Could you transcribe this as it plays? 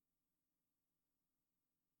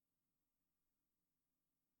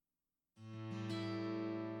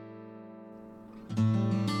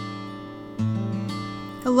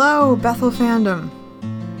Hello, Bethel fandom.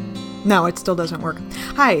 No, it still doesn't work.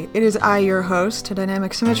 Hi, it is I, your host,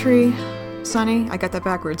 Dynamic Symmetry, Sunny. I got that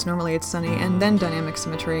backwards. Normally it's Sunny, and then Dynamic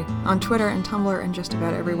Symmetry on Twitter and Tumblr and just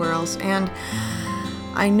about everywhere else. And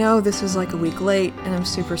I know this is like a week late, and I'm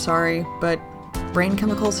super sorry, but brain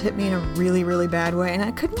chemicals hit me in a really, really bad way, and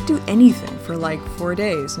I couldn't do anything for like 4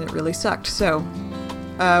 days, and it really sucked. So,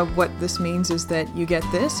 what this means is that you get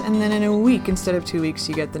this, and then in a week, instead of 2 weeks,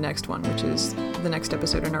 you get the next one, which is the next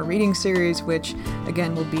episode in our reading series, which,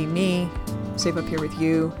 again, will be me, Save Up Here With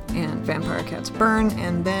You, and Vampire Cats Burn,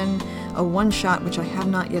 and then a one-shot, which I have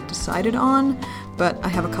not yet decided on, but I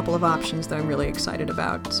have a couple of options that I'm really excited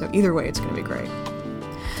about, so either way, it's going to be great.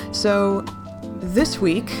 So, this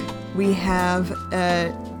week, we have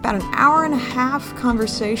about an hour and a half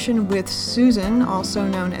conversation with Susan, also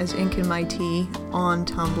known as Ink in My Tea, on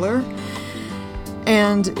Tumblr.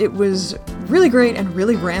 And it was really great and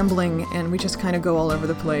really rambling, and we just kind of go all over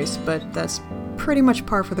the place, but that's pretty much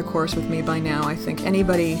par for the course with me by now. I think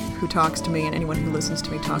anybody who talks to me and anyone who listens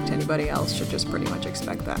to me talk to anybody else should just pretty much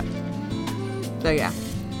expect that. So yeah,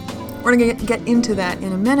 we're going to get into that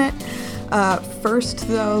in a minute. First,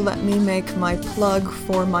 though, let me make my plug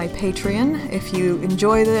for my Patreon. If you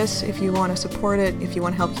enjoy this, if you want to support it, if you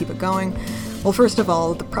want to help keep it going, well, first of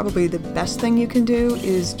all, probably the best thing you can do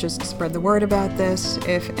is just spread the word about this.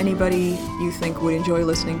 If anybody you think would enjoy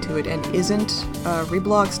listening to it and isn't,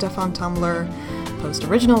 reblog stuff on Tumblr, post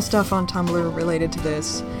original stuff on Tumblr related to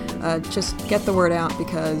this. Just get the word out,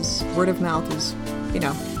 because word of mouth is,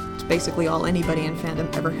 it's basically all anybody in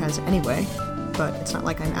fandom ever has anyway. But it's not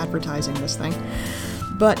like I'm advertising this thing.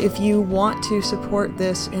 But if you want to support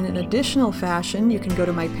this in an additional fashion, you can go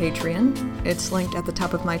to my Patreon. It's linked at the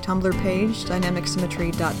top of my Tumblr page,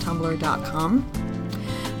 dynamicsymmetry.tumblr.com.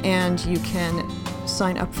 And you can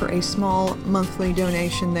sign up for a small monthly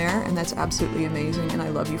donation there, and that's absolutely amazing, and I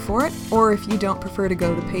love you for it. Or if you don't prefer to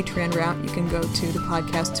go the Patreon route, you can go to the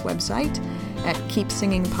podcast's website at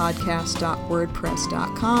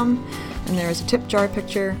keepsingingpodcast.wordpress.com. And there's a tip jar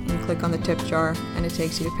picture, and you click on the tip jar, and it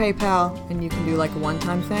takes you to PayPal, and you can do like a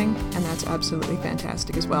one-time thing, and that's absolutely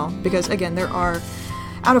fantastic as well. Because, again, there are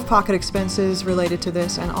out-of-pocket expenses related to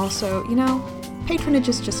this, and also, patronage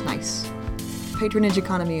is just nice. Patronage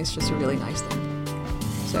economy is just a really nice thing.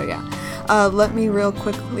 So, yeah. Let me real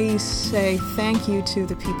quickly say thank you to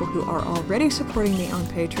the people who are already supporting me on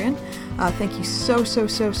Patreon. Thank you so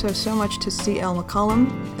much to C.L.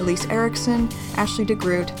 McCollum, Elise Erickson, Ashley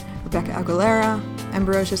DeGroot, Rebecca Aguilera,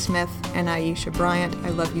 Ambrosia Smith, and Aisha Bryant. I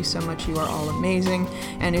love you so much. You are all amazing.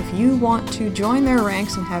 And if you want to join their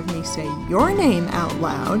ranks and have me say your name out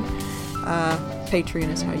loud, Patreon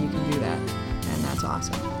is how you can do that. And that's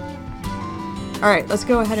awesome. All right, let's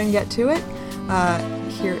go ahead and get to it.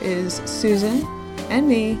 Here is Susan and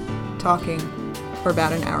me talking for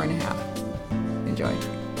about an hour and a half. Enjoy.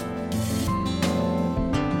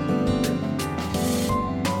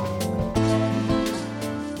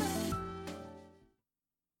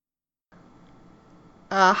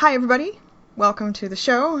 Hi everybody, welcome to the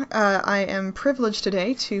show. I am privileged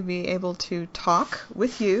today to be able to talk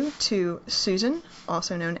with you to Susan,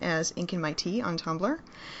 also known as Ink in My Tea on Tumblr.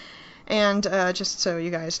 And just so you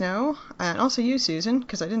guys know, and also you, Susan,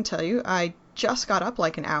 because I didn't tell you, I just got up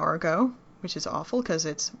like an hour ago, which is awful because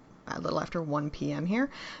it's a little after 1 p.m. here,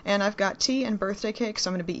 and I've got tea and birthday cake, so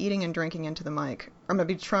I'm going to be eating and drinking into the mic. I'm going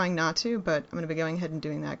to be trying not to, but I'm going to be going ahead and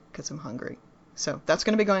doing that because I'm hungry. So that's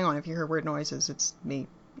going to be going on. If you hear weird noises, it's me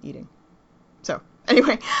eating. So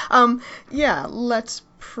anyway, yeah, let's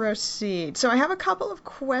proceed. So I have a couple of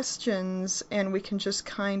questions, and we can just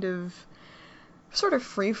kind of sort of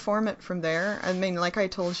free-form it from there. I mean, like I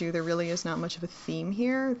told you, there really is not much of a theme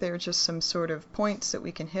here. There are just some sort of points that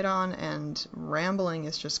we can hit on, and rambling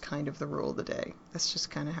is just kind of the rule of the day. That's just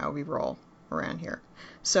kind of how we roll around here.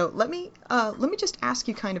 So let me just ask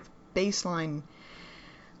you kind of baseline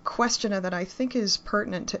question that I think is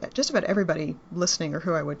pertinent to just about everybody listening or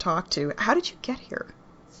who I would talk to. How did you get here?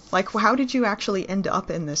 Like, how did you actually end up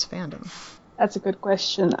in this fandom? That's a good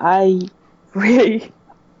question. My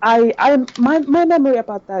memory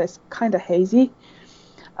about that is kind of hazy.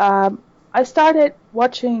 I started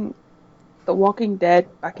watching The Walking Dead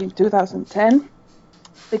back in 2010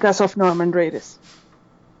 because of Norman Reedus.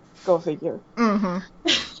 Go figure. Mm-hmm.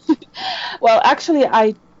 Well, actually,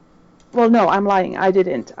 no, I'm lying. I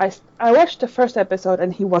didn't. I watched the first episode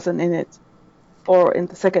and he wasn't in it, or in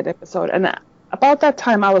the second episode. And about that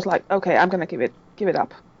time, I was like, okay, I'm gonna give it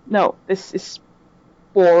up. No, this is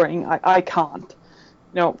boring. I can't.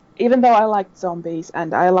 Even though I liked zombies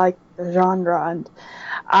and I liked the genre, and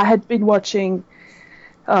I had been watching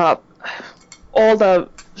all the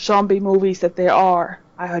zombie movies that there are.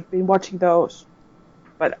 I had been watching those,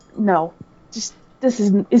 but no, just this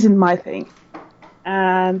isn't my thing.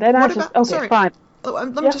 And then What I just about? okay, Sorry, fine.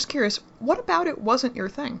 I'm Yeah, just curious. What about it wasn't your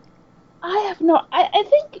thing? I have no. I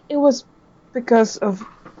think it was because of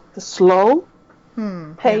the slow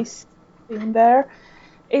Yeah. pace being there.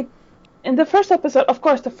 It in the first episode, of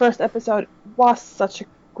course, the first episode was such a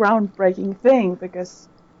groundbreaking thing because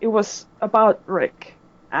it was about Rick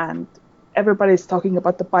and everybody's talking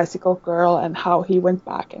about the bicycle girl and how he went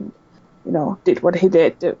back and did what he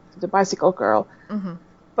did to the bicycle girl. Mm-hmm.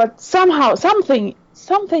 But somehow something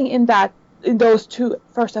in those two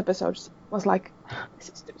first episodes was like, this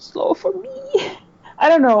is too slow for me. I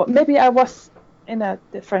don't know, maybe I was in a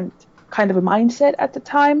different kind of a mindset at the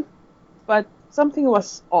time, but something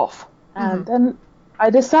was off. And then I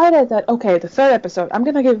decided that, okay, the third episode, I'm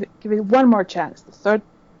going to give it one more chance. The third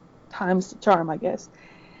time's the charm, I guess.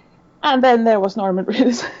 And then there was Norman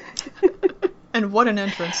Reedus. And what an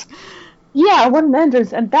entrance. Yeah, what an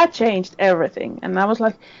entrance. And that changed everything. And I was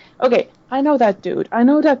like, okay, I know that dude. I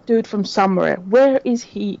know that dude from somewhere. Where is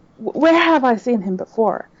he? Where have I seen him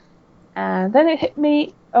before? And then it hit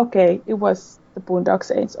me, okay, it was the Boondock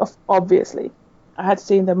Saints, obviously. I had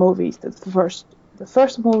seen the movies, the first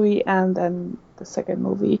movie and then the second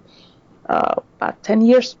movie about 10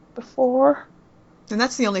 years before. And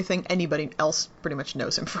that's the only thing anybody else pretty much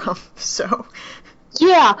knows him from, so...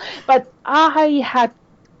 Yeah, but I had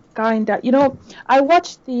kinda, I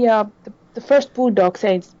watched the first Boondock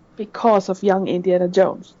Saints because of young Indiana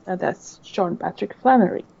Jones, and that's Sean Patrick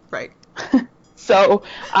Flannery. Right. So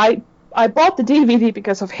I bought the DVD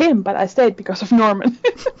because of him, but I stayed because of Norman.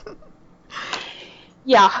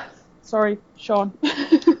 Yeah, sorry, Sean.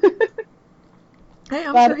 Hey,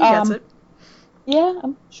 I'm sure he gets it. Yeah,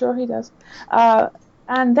 I'm sure he does.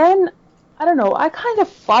 And then, I don't know, I kind of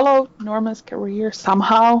followed Norman's career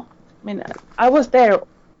somehow. I mean, I was there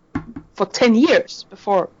for 10 years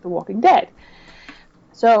before The Walking Dead.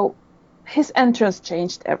 So his entrance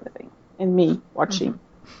changed everything in me watching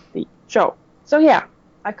the show. So yeah,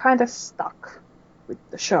 I kind of stuck with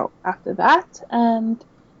the show after that. And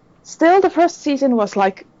still the first season was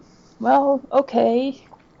like, well, okay,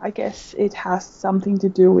 I guess it has something to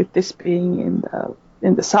do with this being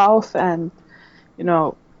in the South and,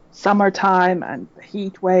 summertime and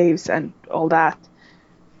heat waves and all that.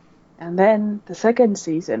 And then the second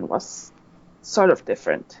season was sort of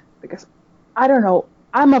different because, I don't know,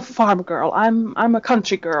 I'm a farm girl. I'm a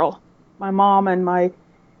country girl. My mom and my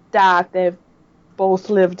dad, they've both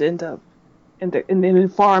lived in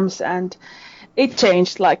farms, and it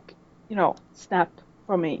changed like, snap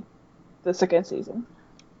for me, the second season.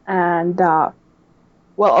 And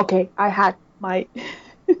well, okay, I had my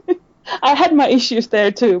I had my issues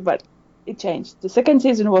there too, but it changed. The second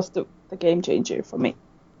season was the game changer for me.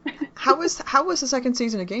 How was the second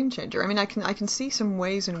season a game changer? I mean, I can see some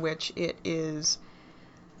ways in which it is.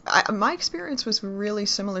 My experience was really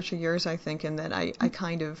similar to yours, I think, in that I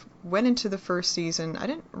kind of went into the first season. I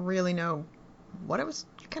didn't really know what I was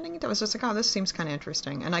getting into. I was just like, oh, this seems kind of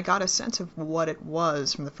interesting. And I got a sense of what it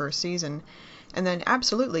was from the first season. And then,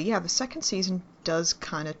 absolutely, yeah, the second season does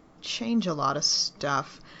kind of change a lot of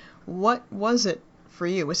stuff. What was it for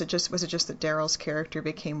you? Was it just that Daryl's character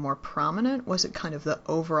became more prominent? Was it kind of the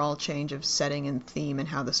overall change of setting and theme and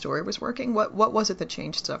how the story was working? What was it that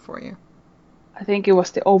changed stuff for you? I think it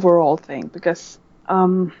was the overall thing because,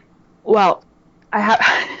 well, I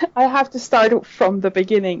have to start from the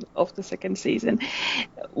beginning of the second season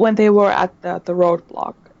when they were at the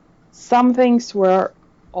roadblock. Some things were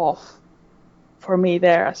off for me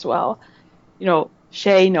there as well.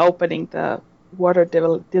 Shane opening the water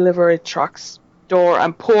delivery truck's door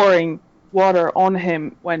and pouring water on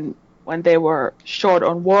him when they were short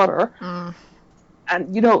on water.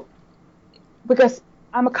 And because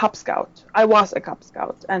I'm a Cub Scout, I was a Cub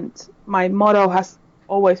Scout, and my motto has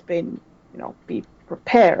always been be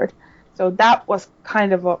prepared. So that was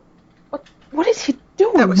kind of a what is he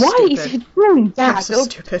doing? Why stupid. is he doing that? That was so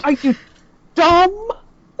stupid. Are you dumb?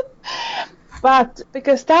 But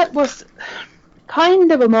because that was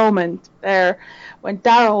kind of a moment there when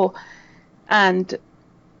Daryl and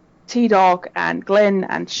T-Dog and Glenn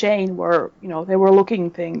and Shane were, they were looking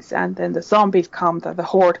things, and then the zombies come, the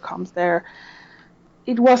horde comes there.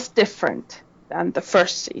 It was different than the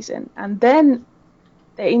first season. And then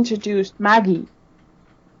they introduced Maggie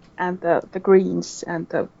and the Greens and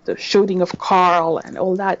the shooting of Carl and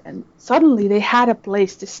all that, and suddenly they had a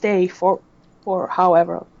place to stay for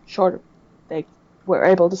however short they were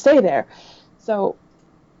able to stay there. So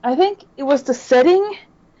I think it was the setting,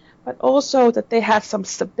 but also that they had some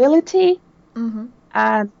stability,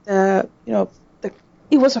 and it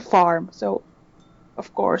was a farm, so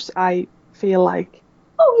of course, I feel like,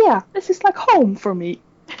 oh yeah, this is like home for me.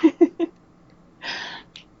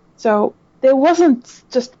 So there wasn't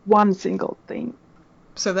just one single thing.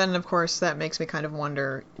 So then, of course, that makes me kind of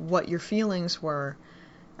wonder what your feelings were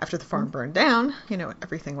after the farm burned down.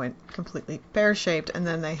 Everything went completely pear-shaped, and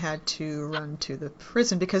then they had to run to the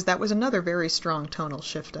prison, because that was another very strong tonal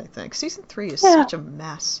shift, I think. Season 3 is such a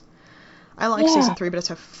mess. I like Season 3, but it's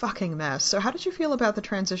a fucking mess. So how did you feel about the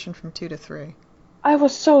transition from 2 to 3? I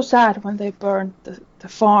was so sad when they burned the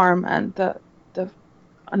farm and the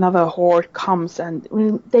another horde comes, and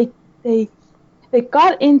they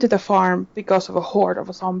got into the farm because of a horde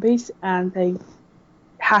of zombies, and they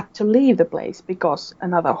had to leave the place because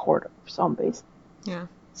another horde of zombies. Yeah.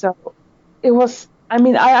 So it was, I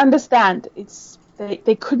mean, I understand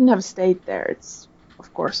they couldn't have stayed there. It's,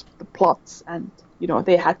 of course, the plots, and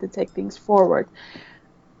they had to take things forward.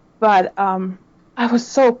 But I was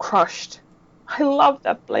so crushed. I love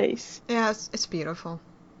that place. Yeah, it's beautiful.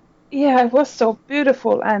 Yeah, it was so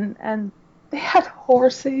beautiful, and they had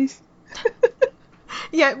horses.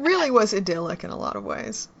 Yeah, it really was idyllic in a lot of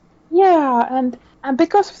ways. Yeah, and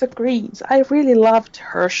because of the Greens, I really loved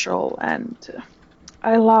Herschel, and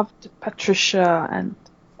I loved Patricia, and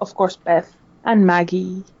of course Beth and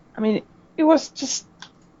Maggie. I mean, it was just,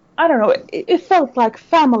 I don't know, it felt like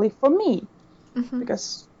family for me. Mm-hmm.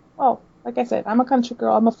 Because, well, like I said, I'm a country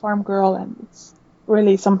girl, I'm a farm girl, and it's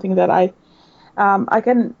really something that I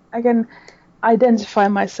can identify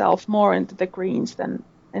myself more into the Greens than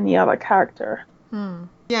any other character.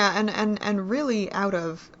 Yeah, and really out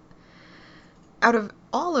of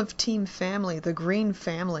all of Team Family, the Green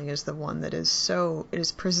family is the one that it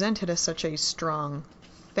is presented as such a strong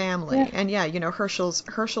family. Yeah. And yeah,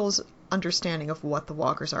 Herschel's understanding of what the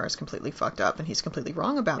walkers are is completely fucked up, and he's completely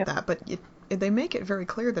wrong about that, but they make it very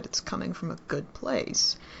clear that it's coming from a good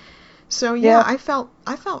place. So yeah, I felt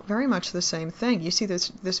very much the same thing. You see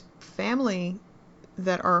this family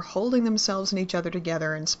that are holding themselves and each other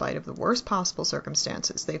together in spite of the worst possible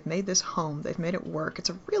circumstances. They've made this home. They've made it work. It's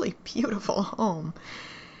a really beautiful home.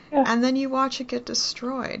 Yeah. And then you watch it get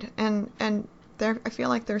destroyed. And I feel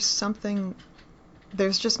like there's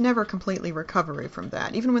just never completely recovery from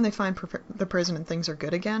that. Even when they find the prison and things are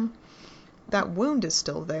good again, that wound is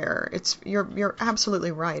still there. You're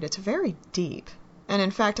absolutely right. It's very deep. And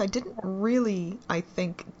in fact, I didn't really, I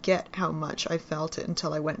think, get how much I felt it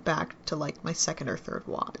until I went back to like my second or third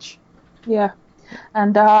watch. Yeah.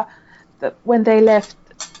 And when they left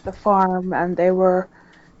the farm and they were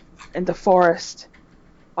in the forest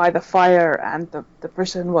by the fire, and the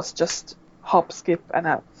prison was just hop, skip, and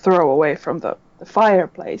a throw away from the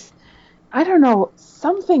fireplace. I don't know,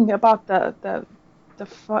 something about the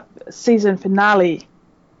season finale,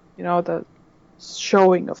 the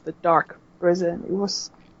showing of the dark prison. It was,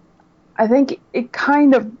 I think it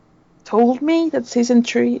kind of told me that season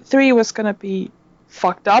three was gonna be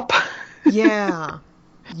fucked up. Yeah.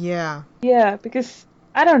 Yeah, because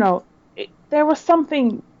I don't know, there was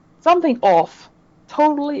something off,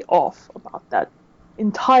 totally off about that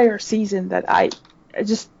entire season that I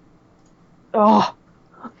just,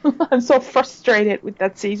 I'm so frustrated with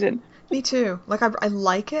that season. Me too. Like, I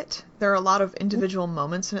like it. There are a lot of individual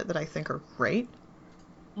moments in it that I think are great.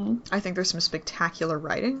 I think there's some spectacular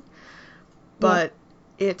writing, but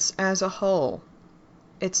it's, as a whole,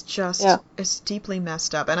 it's just, it's deeply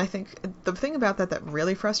messed up. And I think the thing about that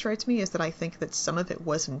really frustrates me is that I think that some of it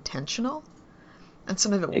was intentional, and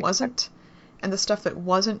some of it wasn't. And the stuff that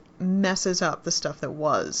wasn't messes up the stuff that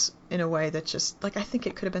was, in a way that just, like, I think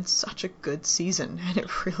it could have been such a good season, and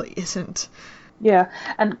it really isn't. Yeah,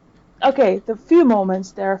 and, okay, the few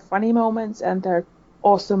moments, there are funny moments, and there are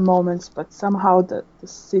awesome moments, but somehow the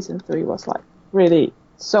season 3 was like really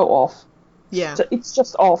so off. Yeah. So it's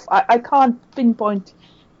just off. I can't pinpoint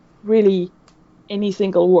really any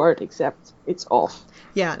single word except it's off.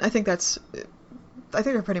 Yeah, I think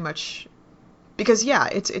they're pretty much, because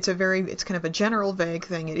it's kind of a general vague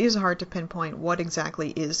thing. It is hard to pinpoint what exactly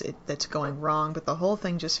is it that's going wrong, but the whole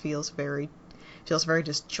thing just feels very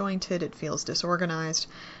disjointed. It feels disorganized.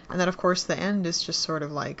 And then of course the end is just sort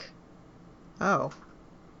of like, oh,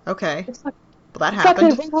 okay. It's like, well, that happened.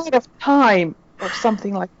 It's like a lot of time or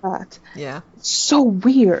something like that. Yeah. It's so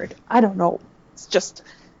weird. I don't know. It's just,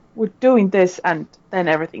 we're doing this and then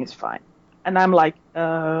everything's fine. And I'm like,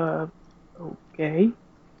 okay.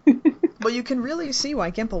 Well, you can really see why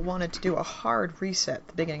Gimple wanted to do a hard reset at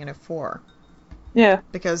the beginning of 4. Yeah.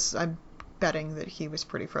 Because I'm betting that he was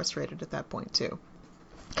pretty frustrated at that point too.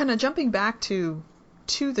 Kind of jumping back to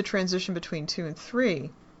the transition between 2 and 3,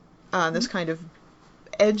 this kind of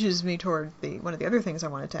edges me toward one of the other things I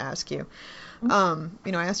wanted to ask you. I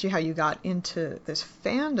asked you how you got into this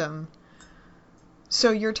fandom.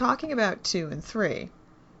 So you're talking about 2 and 3,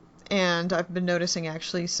 and I've been noticing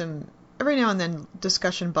actually every now and then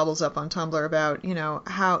discussion bubbles up on Tumblr about,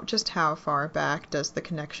 how far back does the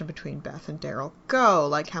connection between Beth and Daryl go?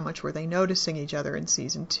 Like, how much were they noticing each other in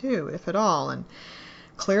season 2, if at all? And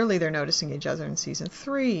clearly they're noticing each other in season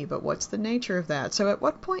 3, but what's the nature of that? So at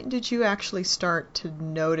what point did you actually start to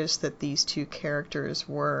notice that these 2 characters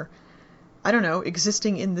were, I don't know,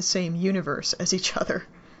 existing in the same universe as each other?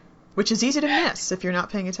 Which is easy to miss if you're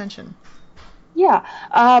not paying attention. Yeah,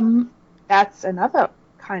 that's another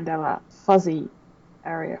kind of a fuzzy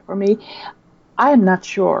area for me. I'm not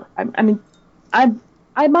sure.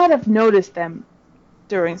 I might have noticed them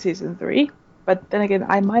during season 3, but then again,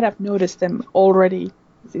 I might have noticed them already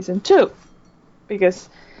in season 2. Because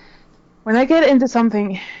when I get into some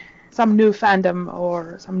new fandom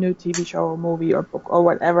or some new TV show or movie or book or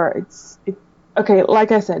whatever, okay,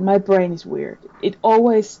 like I said, my brain is weird. It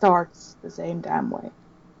always starts the same damn way.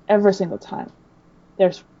 Every single time.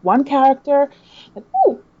 There's one character that,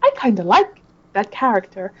 I kind of like that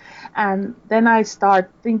character. And then I start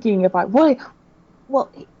thinking about, well,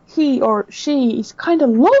 he or she is kind of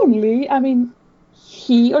lonely. I mean,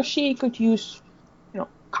 he or she could use,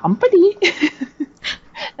 company.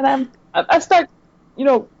 And I start,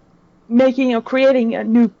 making or creating a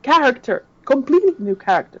new character, completely new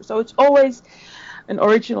character. So it's always an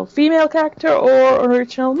original female character or an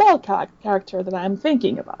original male character that I'm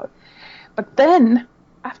thinking about. But then,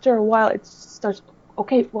 after a while, it starts,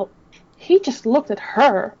 okay, well, he just looked at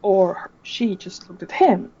her, or she just looked at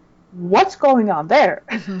him. What's going on there?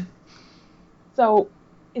 Mm-hmm. So,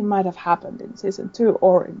 it might have happened in season 2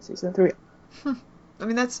 or in season 3. I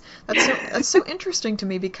mean, that's so interesting to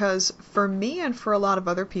me, because for me and for a lot of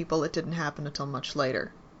other people, it didn't happen until much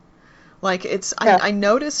later. Like, I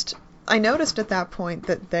noticed at that point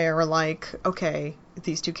that they're like, okay,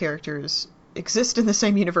 these 2 characters exist in the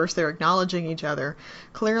same universe, they're acknowledging each other.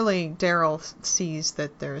 Clearly, Daryl sees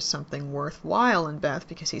that there's something worthwhile in Beth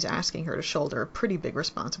because he's asking her to shoulder a pretty big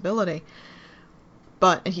responsibility.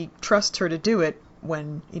 And he trusts her to do it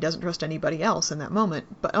when he doesn't trust anybody else in that moment.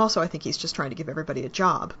 But also, I think he's just trying to give everybody a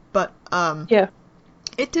job. But, it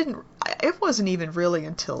wasn't even really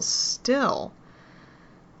until Still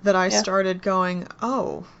that I started going,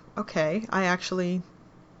 oh, okay,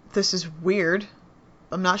 this is weird.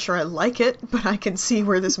 I'm not sure I like it, but I can see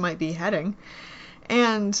where this might be heading.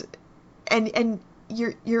 And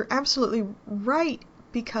you're absolutely right,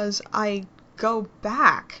 because I go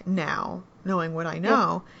back now, knowing what I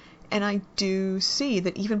know, and I do see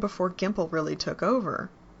that even before Gimple really took over,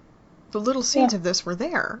 the little seeds of this were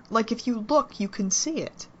there. Like, if you look, you can see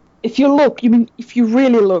it. If you look, you mean if you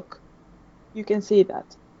really look, you can see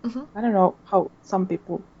that. Mm-hmm. I don't know how some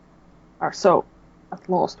people are so at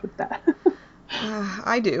lost with that.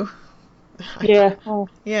 I do. Yeah. Oh,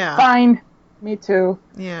 yeah. Fine. Me too.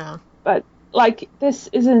 Yeah. But like, this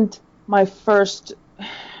isn't my first,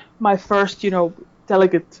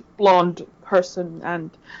 delicate blonde person and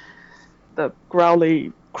the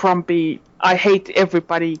growly, grumpy, I hate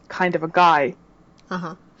everybody kind of a guy.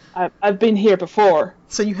 Uh-huh. I've been here before.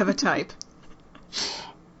 So you have a type.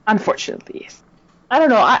 Unfortunately, yes. I don't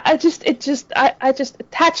know. I just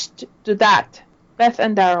attached to that, Beth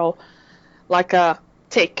and Daryl, like a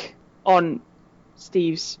tick on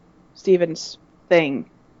Steven's thing.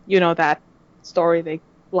 You know, that story they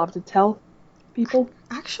love to tell people?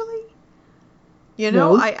 Actually,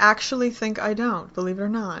 No. I actually think I don't, believe it or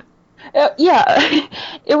not. Yeah,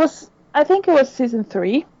 I think it was season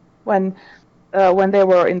 3 when they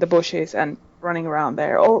were in the bushes and running around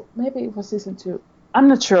there, or maybe it was season 2. I'm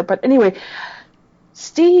not sure, but anyway,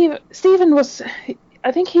 Steven was,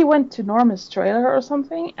 I think he went to Norman's trailer or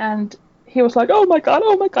something, and he was like, oh my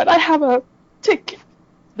god, I have a tick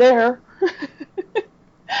there.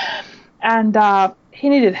 And he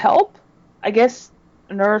needed help, I guess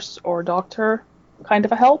a nurse or doctor kind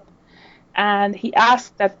of a help, and he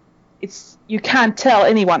asked that you can't tell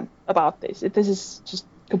anyone about this. This is just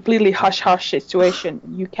completely hush-hush situation.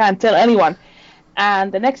 You can't tell anyone.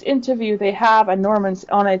 And the next interview they have, and Norman's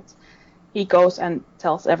on it, he goes and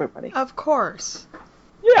tells everybody. Of course.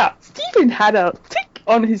 Yeah, Steven had a tick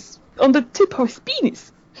on the tip of his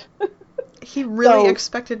penis. He really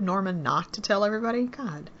expected Norman not to tell everybody?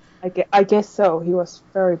 God. I guess so. He was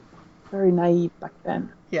very, very naive back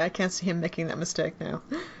then. Yeah, I can't see him making that mistake now.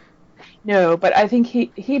 No, but I think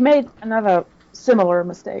he made another similar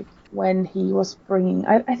mistake when he was bringing,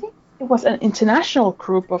 I think it was an international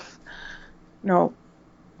group of,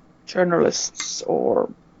 journalists or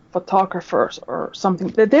photographers or something.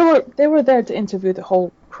 They were there to interview the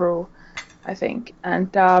whole crew, I think.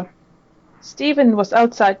 And Steven was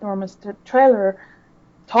outside Norman's trailer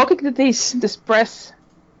talking to this press,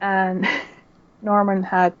 and Norman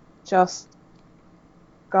had just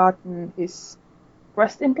gotten his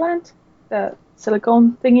breast implant, the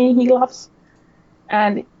silicone thingy he loves,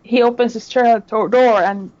 and he opens his trailer door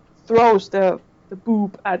and throws the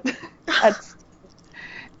boob at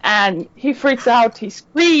and he freaks out, he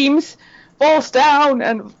screams, falls down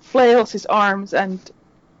and flails his arms, and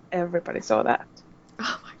everybody saw that.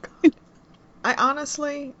 Oh my god. I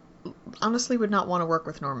honestly would not want to work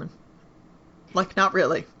with Norman. Like, not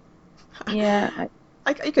really. Yeah.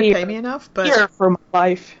 You could pay me enough, but... Fear for my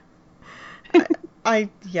life.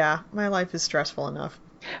 Yeah, my life is stressful enough.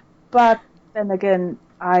 But then again,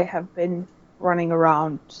 I have been running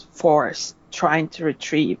around forest trying to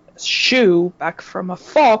retrieve a shoe back from a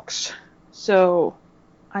fox, so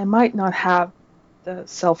I might not have the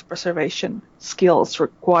self-preservation skills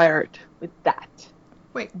required with that.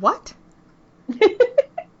 Wait, what?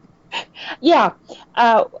 Yeah,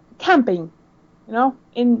 camping,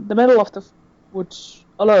 in the middle of the woods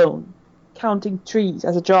alone, counting trees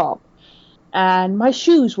as a job. And my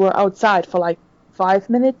shoes were outside for like 5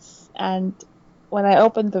 minutes, and when I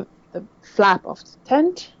opened the flap of the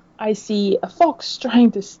tent, I see a fox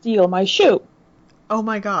trying to steal my shoe. Oh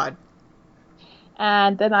my god.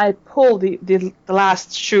 And then I pull the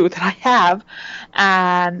last shoe that I have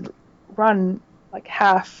and run like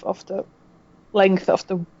half of the length of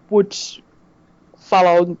the woods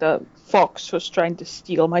following the fox who's trying to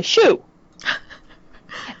steal my shoe.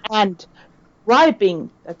 And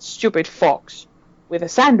bribing that stupid fox with a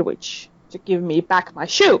sandwich to give me back my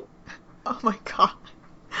shoe. Oh my god.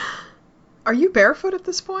 Are you barefoot at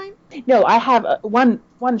this point? No, I have one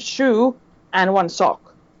shoe and one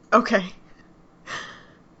sock. Okay.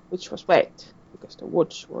 Which was wet, because the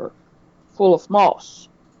woods were full of moss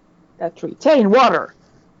that retain water.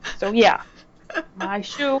 So yeah, my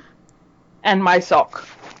shoe and my sock,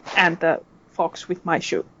 and the fox with my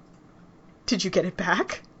shoe. Did you get it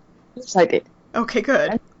back? Yes, I did. Okay,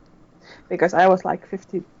 good. Because I was like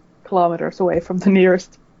 50 kilometers away from the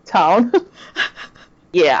nearest town.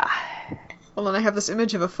 Yeah. Well, and I have this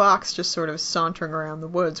image of a fox just sort of sauntering around the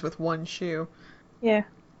woods with one shoe. Yeah.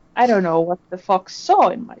 I don't know what the fox saw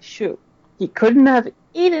in my shoe. He couldn't have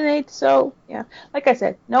eaten it, so yeah. Like I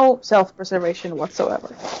said, no self-preservation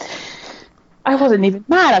whatsoever. I wasn't even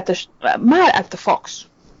mad at the fox.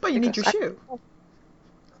 But you need your shoe.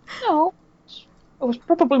 No, it was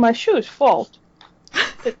probably my shoe's fault.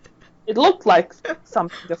 It looked like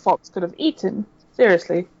something the fox could have eaten.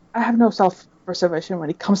 Seriously, I have no self-preservation when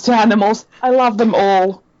it comes to animals. I love them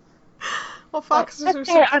all. Well, foxes are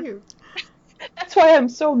so cute. That's why I'm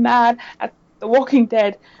so mad at The Walking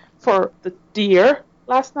Dead for the deer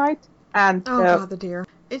last night. And oh god, the deer.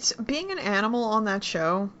 It's being an animal on that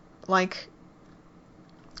show, like,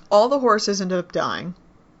 all the horses ended up dying.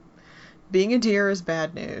 Being a deer is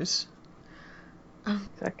bad news.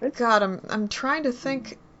 Exactly. God, I'm trying to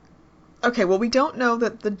think. Okay, well, we don't know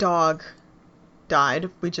that the dog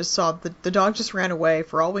died. We just saw the dog just ran away.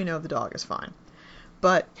 For all we know, the dog is fine.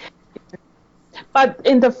 But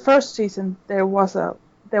in the first season, there was a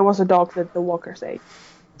dog that the walkers ate.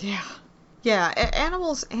 Yeah.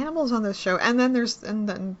 Animals on this show, and then there's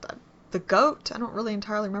the goat. I don't really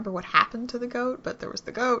entirely remember what happened to the goat, but there was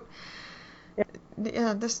the goat.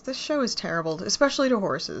 Yeah, this show is terrible, especially to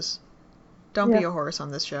horses. Don't be a horse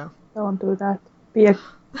on this show. Don't do that. Be a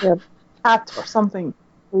cat or something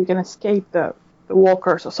where you can escape the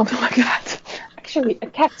walkers or something like that. Actually, a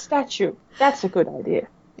cat statue. That's a good idea.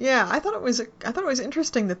 Yeah, I thought it was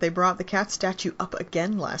interesting that they brought the cat statue up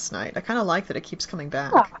again last night. I kind of like that it keeps coming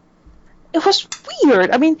back. Yeah. It was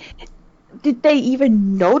weird. I mean, did they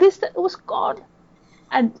even notice that it was gone?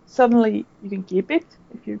 And suddenly you can keep it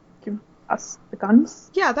if you give us the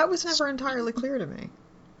guns? Yeah, that was never entirely clear to me.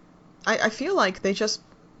 I feel like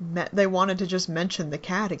they wanted to just mention the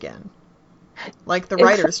cat again. Like the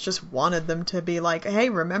writers just wanted them to be like, hey,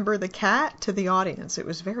 remember the cat, to the audience. It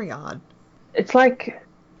was very odd. It's like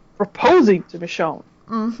proposing to Michonne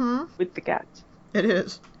with the cat. It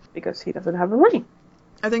is. Because he doesn't have a ring.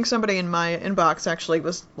 I think somebody in my inbox actually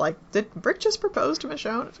was like, did Rick just propose to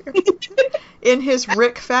Michonne? In his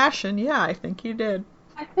Rick fashion, yeah, I think he did.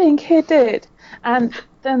 I think he did. And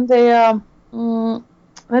then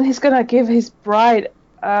then he's gonna give his bride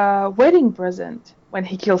a wedding present when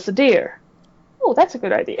he kills the deer. Oh, that's a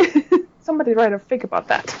good idea. Somebody write a fic about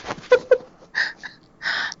that.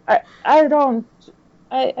 I don't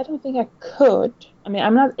think I could. I mean,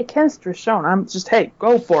 I'm not against Michonne. I'm just, hey,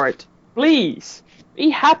 go for it, please. be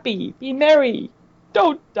happy, be merry,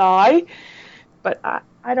 don't die. But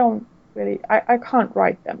I don't really, I can't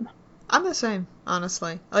write them. I'm the same,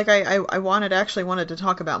 honestly. Like, I actually wanted to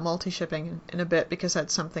talk about multi-shipping in a bit, because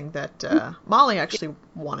that's something that Molly actually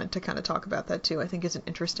wanted to kind of talk about that too. I think is an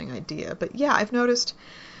interesting idea. But yeah, I've noticed,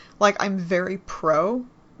 like, I'm very pro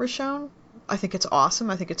Rishon. I think it's awesome.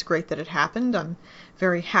 I think it's great that it happened. I'm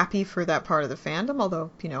very happy for that part of the fandom, although,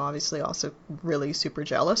 obviously also really super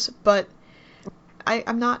jealous. But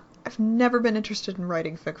I've never been interested in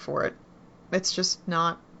writing fic for it. It's just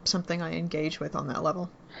not something I engage with on that level.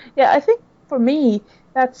 Yeah, I think for me,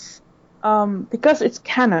 that's because it's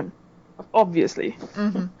canon, obviously.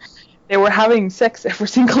 Mm-hmm. They were having sex every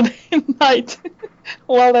single day and night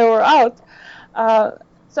while they were out.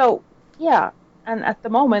 So, yeah, and at the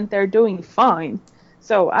moment they're doing fine.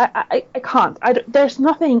 So I can't. There's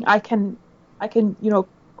nothing I can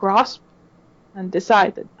grasp and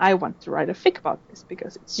decide that I want to write a fic about this,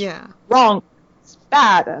 because it's wrong, it's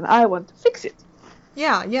bad, and I want to fix it.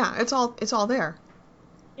 Yeah, it's all there.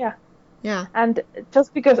 Yeah. Yeah. And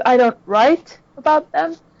just because I don't write about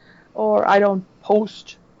them, or I don't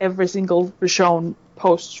post every single Rishon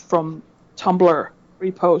post from Tumblr,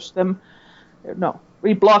 reblock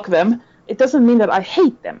them, it doesn't mean that I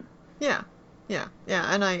hate them. Yeah.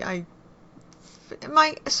 And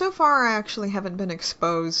so far I actually haven't been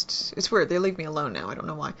exposed. It's weird, they leave me alone now, I don't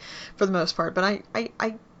know why, for the most part, but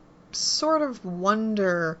I sort of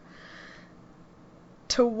wonder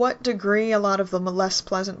to what degree a lot of the less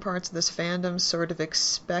pleasant parts of this fandom sort of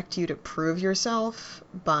expect you to prove yourself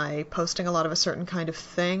by posting a lot of a certain kind of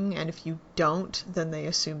thing, and if you don't, then they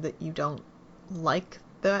assume that you don't like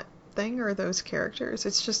that thing or those characters.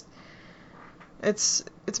 It's just, it's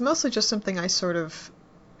mostly just something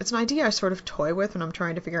it's an idea I sort of toy with when I'm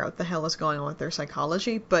trying to figure out what the hell is going on with their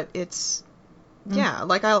psychology, but it's, yeah,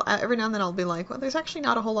 like every now and then I'll be like, well, there's actually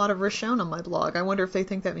not a whole lot of Rishon on my blog. I wonder if they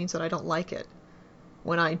think that means that I don't like it.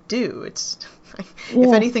 When I do, it's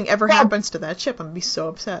if anything ever happens to that ship, I'm gonna be so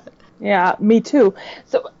upset. Yeah, me too.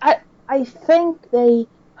 So I think they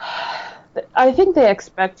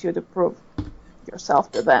expect you to prove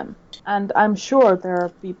yourself to them, and I'm sure there are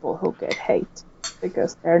people who get hate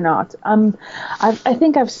because they're not. I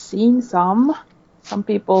think I've seen some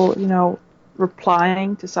people,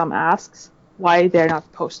 replying to some asks why they're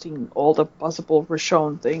not posting all the possible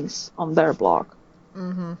Rishon things on their blog.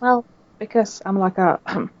 Mm-hmm. Well, because I'm like a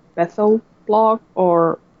Bethel blog,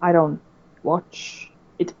 or I don't watch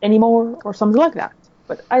it anymore, or something like that.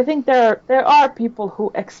 But I think there are people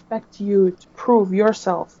who expect you to prove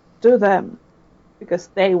yourself to them because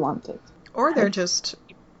they want it. Or they're just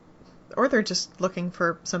looking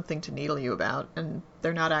for something to needle you about, and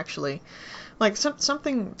they're not actually, like,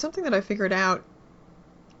 something that I figured out.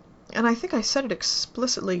 And I think I said it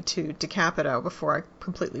explicitly to Decapito before I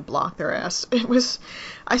completely blocked their ass.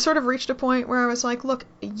 I sort of reached a point where I was like, look,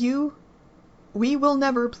 we will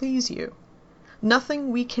never please you.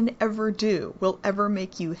 Nothing we can ever do will ever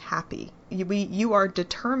make you happy. You are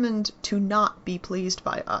determined to not be pleased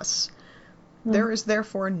by us. There is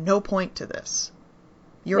therefore no point to this.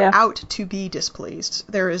 You're out to be displeased.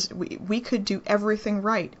 We could do everything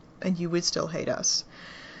right, and you would still hate us.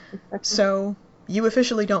 Exactly. So you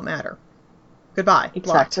officially don't matter. Goodbye.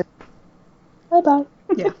 Exactly. Bye-bye.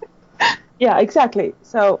 Yeah. Yeah, exactly.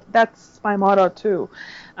 So that's my motto too.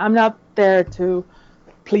 I'm not there to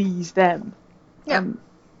please them. Yeah.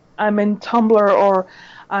 I'm in Tumblr, or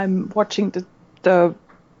I'm watching the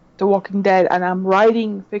Walking Dead, and I'm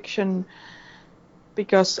writing fiction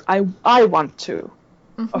because I want to.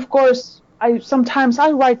 Mm-hmm. Of course, sometimes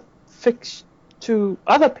I write fiction to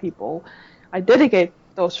other people. I dedicate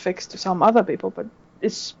those fics to some other people, but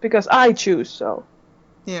it's because I choose so.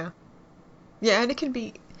 Yeah, and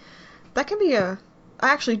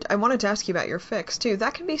I wanted to ask you about your fics too.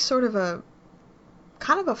 That can be sort of a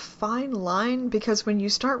kind of a fine line, because when you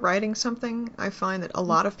start writing something I find that a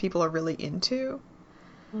lot of people are really into,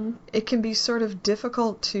 it can be sort of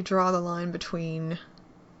difficult to draw the line between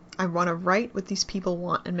I want to write what these people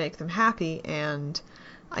want and make them happy, and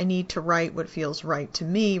I need to write what feels right to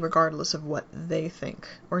me, regardless of what they think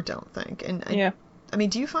or don't think. And I mean,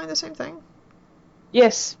 do you find the same thing?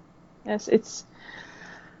 Yes, it's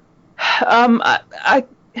and I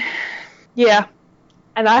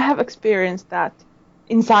have experienced that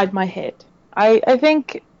inside my head. I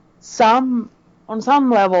think on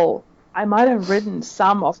some level I might have written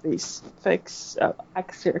some of these fics,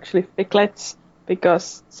 actually ficlets,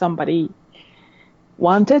 because somebody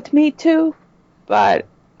wanted me to, but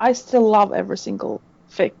I still love every single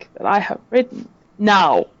fic that I have written.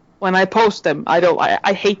 Now, when I post them, I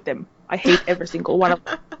hate them. I hate every single one of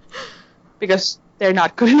them. Because they're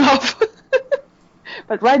not good enough.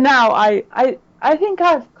 But right now, I think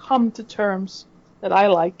I've come to terms that I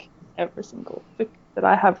like every single fic that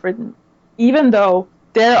I have written, even though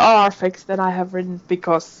there are fics that I have written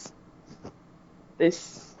because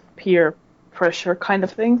this peer pressure kind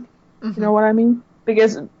of thing. Mm-hmm. You know what I mean?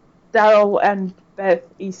 Because Daryl and Beth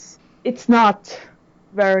it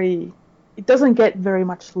doesn't get very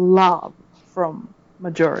much love from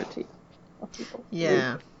majority of people.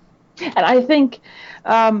 Yeah. And I think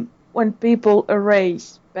when people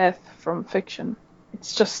erase Beth from fiction,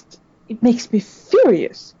 it makes me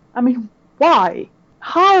furious. I mean, why?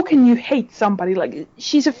 How can you hate somebody like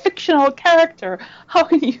she's a fictional character? How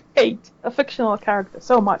can you hate a fictional character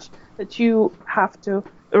so much that you have to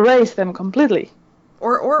erase them completely?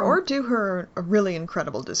 Or do her a really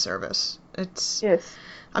incredible disservice. Yes.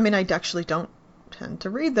 I mean, I actually don't tend to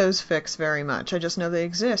read those fics very much. I just know they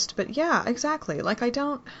exist. But yeah, exactly. Like, I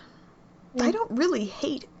don't really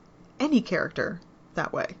hate any character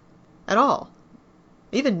that way at all.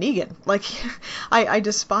 Even Negan. Like, I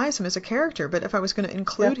despise him as a character, but if I was going to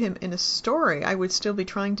include him in a story, I would still be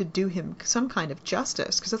trying to do him some kind of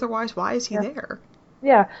justice, because otherwise, why is he there?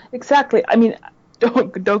 Yeah, exactly. I mean,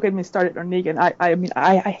 don't get me started on Negan. I mean,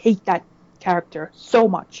 I hate that character so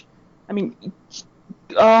much. I mean,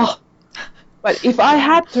 but if I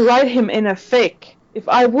had to write him in a fic, if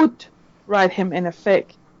I would write him in a fic,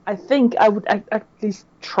 I think I would at least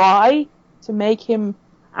try to make him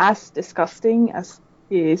as disgusting as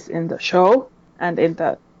he is in the show and in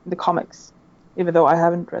the comics, even though I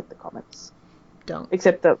haven't read the comics. Don't.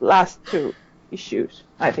 Except the last 2 issues,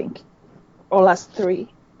 I think. Or last 3.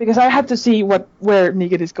 Because I had to see where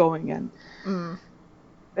Negan is going, and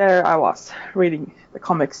there I was, reading the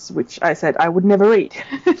comics, which I said I would never read.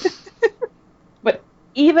 But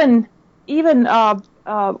even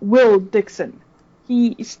Will Dixon,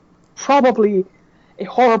 he is probably a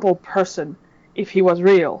horrible person if he was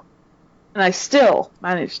real. And I still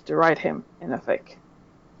managed to write him in a fic.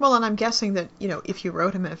 Well, and I'm guessing that, if you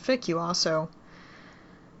wrote him in a fic, you also...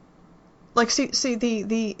 Like, see,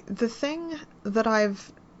 the thing that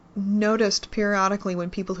I've noticed periodically when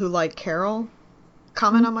people who like Carol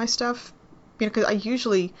comment on my stuff, because I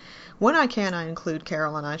usually, when I can, I include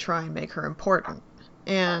Carol and I try and make her important.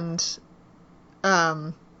 And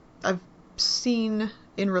I've seen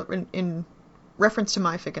in reference to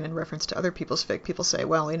my fic and in reference to other people's fic, people say,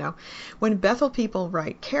 well, when Bethel people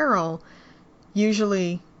write Carol,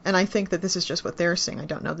 usually, and I think that this is just what they're saying, I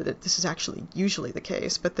don't know that this is actually usually the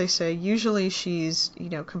case, but they say usually she's,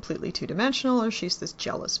 completely two-dimensional, or she's this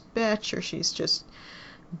jealous bitch, or she's just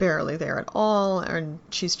barely there at all, and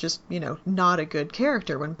she's just, not a good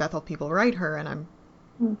character when Bethel people write her, and I'm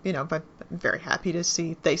very happy to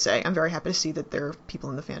see, I'm very happy to see that there are people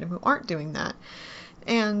in the fandom who aren't doing that.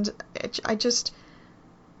 And I just,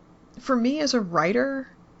 for me as a writer,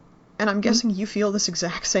 and I'm guessing you feel this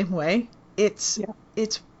exact same way, it's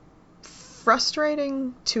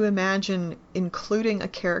frustrating to imagine including a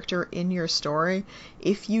character in your story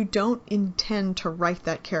if you don't intend to write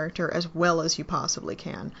that character as well as you possibly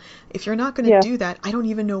can. If you're not going to do that, I don't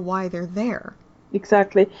even know why they're there.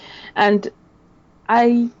 Exactly. And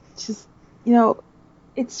I just,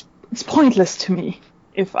 it's pointless to me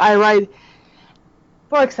if I write,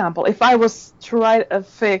 for example, if I was to write a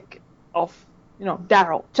fic of,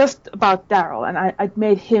 Daryl, just about Daryl, and I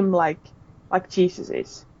made him like Jesus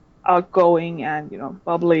is, outgoing and,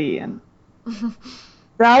 bubbly, and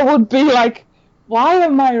that would be like, why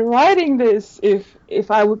am I writing this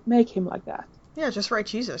if I would make him like that? Yeah, just write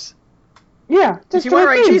Jesus. Yeah, just if you want to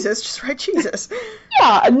write Jesus, just write Jesus.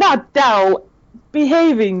 Yeah, and not Daryl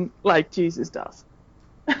behaving like Jesus does.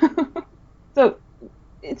 So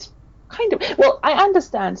it's kind of, well, I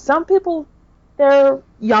understand some people, they're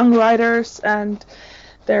young writers and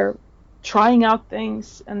they're trying out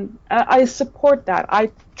things, and I support that.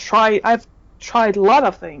 I've tried a lot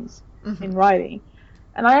of things in writing,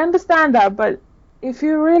 and I understand that, but if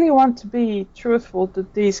you really want to be truthful to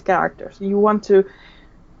these characters, you want to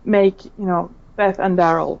make, Beth and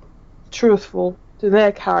Daryl truthful to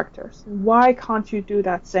their characters, why can't you do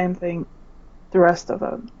that same thing the rest of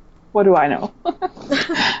them? What do I know?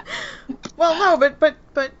 Well, no,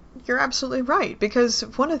 but you're absolutely right, because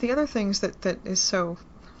one of the other things that is so,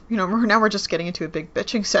 now we're just getting into a big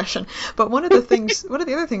bitching session, but one of the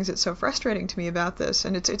other things that's so frustrating to me about this,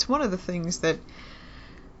 and it's one of the things that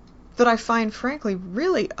I find frankly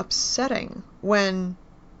really upsetting when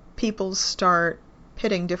people start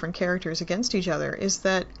pitting different characters against each other, is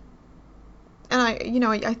that, and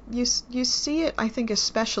you see it, I think,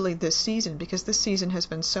 especially this season, because this season has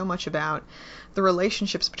been so much about the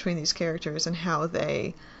relationships between these characters and how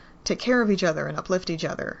they take care of each other and uplift each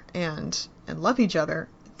other and love each other.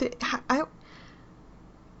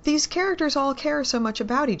 These characters all care so much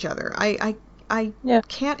about each other. I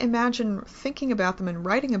can't imagine thinking about them and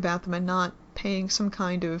writing about them and not paying some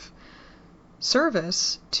kind of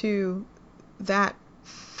service to that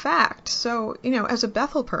fact. So, as a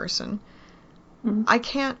Bethel person, I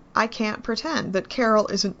can't pretend that Carol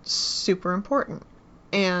isn't super important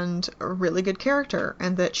and a really good character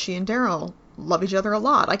and that she and Daryl love each other a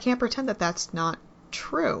lot. I can't pretend that that's not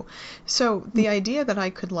true. So the idea that I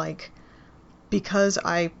could, because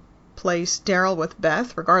I place Daryl with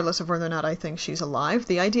Beth, regardless of whether or not I think she's alive,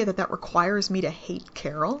 the idea that requires me to hate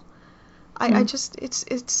Carol, I just, it's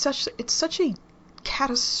such a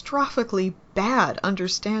catastrophically bad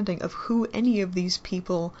understanding of who any of these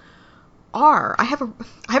people are. I have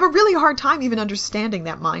a really hard time even understanding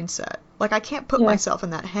that mindset. I can't put myself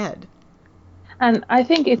in that head. And I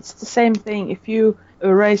think it's the same thing if you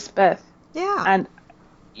erase Beth. Yeah. And,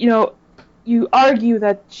 you argue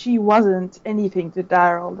that she wasn't anything to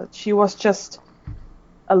Daryl, that she was just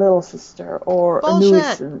a little sister or Bullshit. A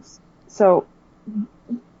nuisance. So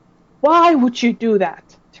why would you do that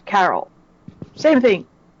to Carol? Same thing.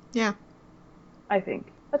 Yeah. I think.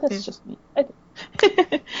 But that's just me.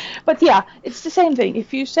 But yeah, it's the same thing.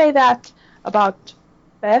 If you say that about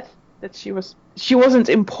Beth, that she wasn't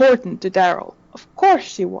important to Daryl, of course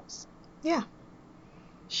she was. Yeah.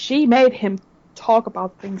 She made him talk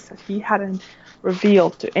about things that he hadn't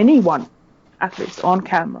revealed to anyone, at least on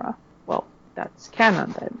camera. Well, that's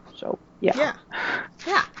canon then, so yeah. Yeah.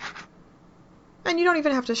 Yeah. And you don't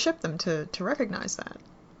even have to ship them to recognize that.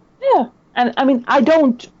 Yeah. And I mean, I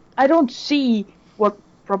don't see what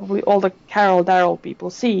probably all the Carol Daryl people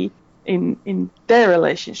see in their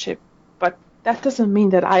relationship, but that doesn't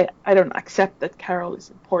mean that I don't accept that Carol is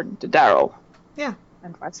important to Daryl. Yeah.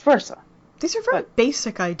 And vice versa. These are very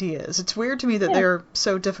basic ideas. It's weird to me that they're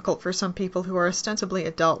so difficult for some people who are ostensibly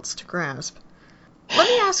adults to grasp. Let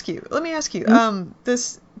me ask you. Mm-hmm.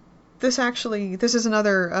 This is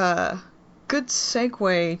another good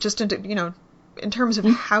segue just into, in terms of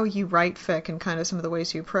how you write fic and kind of some of the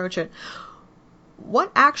ways you approach it.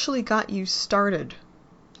 What actually got you started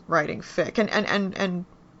writing fic? And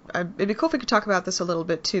it'd be cool if we could talk about this a little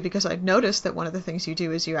bit too, because I've noticed that one of the things you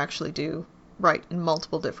do is you actually do write in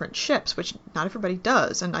multiple different ships, which not everybody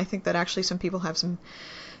does, and I think that actually some people have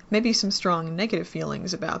maybe some strong negative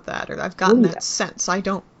feelings about that, or I've gotten that sense. I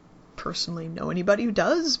don't personally know anybody who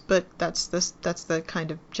does, but that's the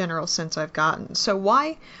kind of general sense I've gotten. So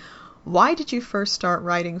why did you first start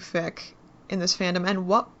writing fic in this fandom, and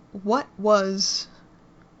what were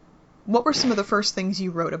some of the first things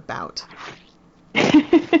you wrote about?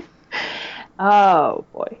 Oh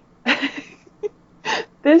boy.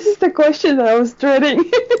 This is the question that I was dreading.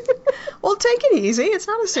 Well, take it easy. It's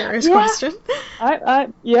not a serious question.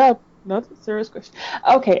 Not a serious question.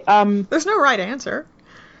 Okay. There's no right answer.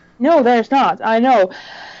 No, there's not. I know.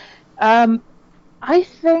 I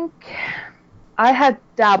think I had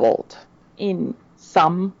dabbled in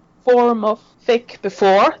some form of fic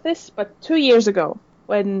before this, but 2 years ago,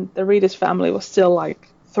 when the Reedus family was still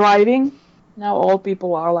thriving, now all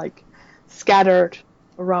people are scattered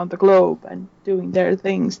around the globe and doing their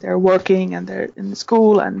things. They're working and they're in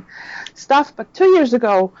school and stuff. But 2 years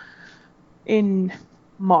ago in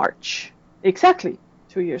March, exactly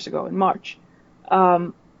 2 years ago in March,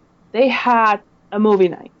 they had a movie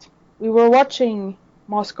night. We were watching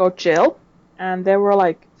Moscow Chill, and there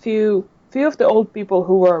were few of the old people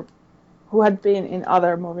who had been in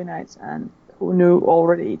other movie nights and who knew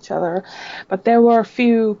already each other. But there were a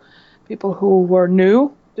few people who were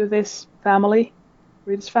new to this family,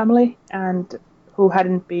 Reedus family, and who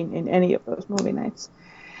hadn't been in any of those movie nights.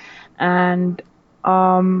 And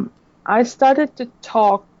I started to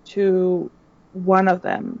talk to one of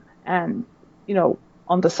them, and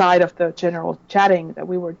on the side of the general chatting that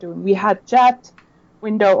we were doing, we had chat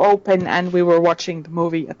window open and we were watching the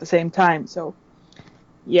movie at the same time. So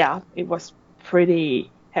yeah, it was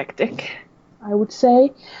pretty hectic, I would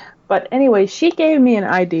say. But anyway, she gave me an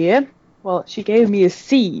idea. Well, she gave me a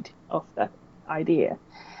seed of that idea.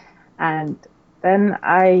 And then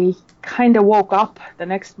I kind of woke up the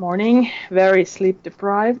next morning very sleep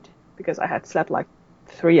deprived because I had slept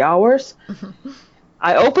 3 hours.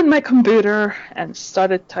 I opened my computer and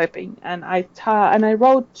started typing, and I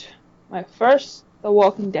wrote my first The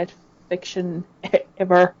Walking Dead fiction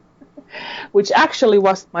ever, which actually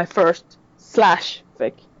was my first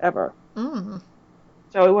 /fic ever.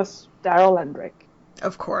 So it was Daryl and Rick.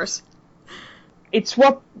 Of course. It's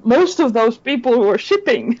what most of those people were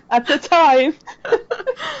shipping at the time.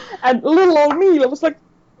 And little old me, I was like,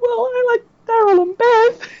 well, I like Daryl and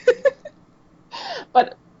Beth.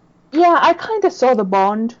 I kind of saw the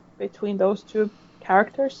bond between those two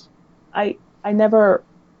characters. I never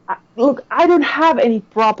look. I don't have any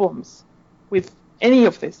problems with any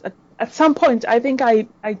of this. At some point, I think I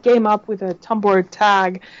came up with a Tumblr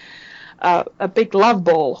tag, a big love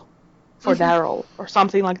ball for Daryl or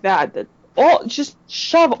something like that. That all just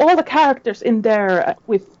shove all the characters in there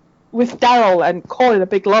with Daryl and call it a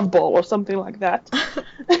big love ball or something like that.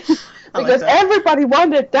 Because everybody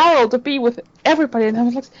wanted Daryl to be with everybody, and I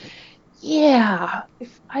was like, yeah,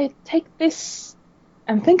 if I take this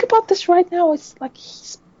and think about this right now, it's like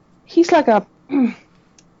he's like a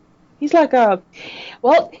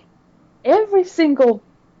well, every single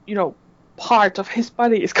part of his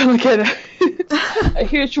body is gonna get a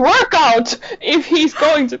huge workout if he's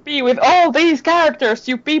going to be with all these characters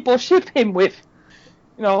you people ship him with.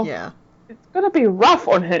 Yeah, it's gonna be rough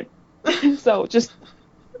on him. So just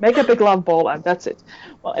make a big love ball and that's it.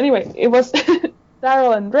 Well, anyway, it was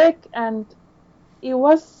Daryl and Rick, and it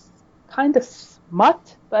was kind of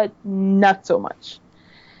smut, but not so much.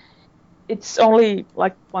 It's only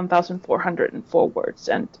like 1,404 words,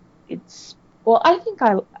 and it's I think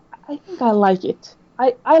I like it.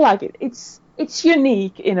 I like it. It's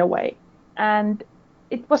unique in a way, and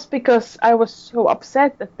it was because I was so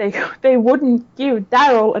upset that they wouldn't give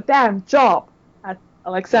Daryl a damn job at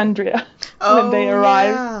Alexandria when they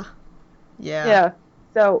arrived. Yeah.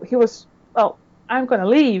 So he was, well, I'm gonna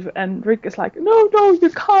leave, and Rick is like, no, you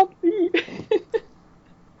can't leave.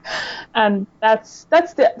 And that's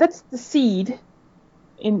the seed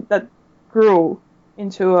that grew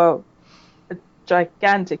into a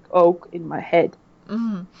gigantic oak in my head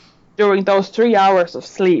during those 3 hours of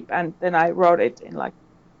sleep, and then I wrote it in like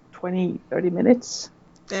 20-30 minutes.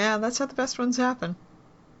 Yeah, that's how the best ones happen.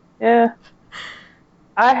 Yeah.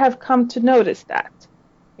 I have come to notice that.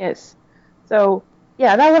 Yes. So,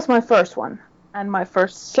 yeah, that was my first one. And my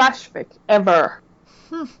first slash fic ever.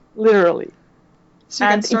 Literally. So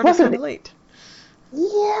you got started kind of late.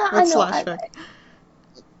 Yeah, I know. Slash fic?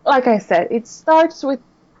 Like I said, it starts with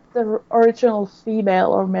the original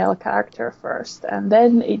female or male character first, and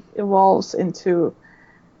then it evolves into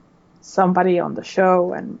somebody on the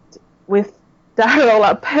show, and with Daryl,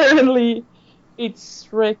 apparently it's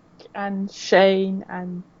Rick and Shane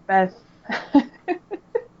and Beth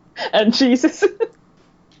and Jesus.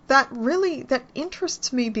 That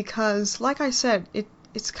interests me because, like I said,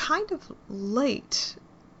 it's kind of late,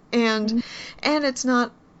 and it's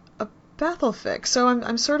not a Bethel fic. So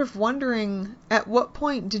I'm sort of wondering, at what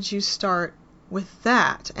point did you start with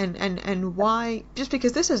that, and why? Just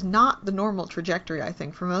because this is not the normal trajectory, I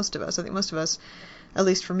think, for most of us. I think most of us, at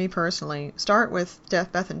least for me personally, start with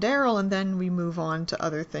Beth and Daryl, and then we move on to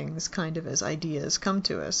other things kind of as ideas come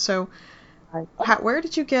to us. So where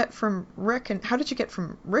did you get from Rick, and how did you get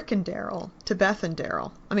from Rick and Daryl to Beth and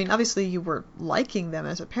Daryl? I mean, obviously you were liking them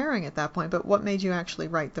as a pairing at that point, but what made you actually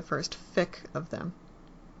write the first fic of them?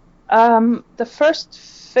 The first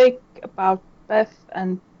fic about Beth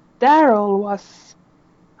and Daryl was,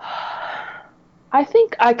 I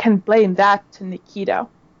think I can blame that to Nikita.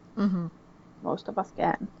 Mm-hmm. Most of us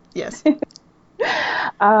can. Yes.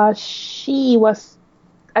 She was,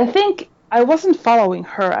 I think I wasn't following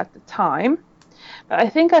her at the time, but I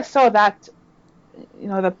think I saw that,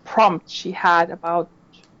 the prompt she had about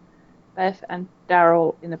Beth and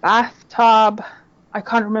Daryl in a bathtub. I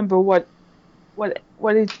can't remember what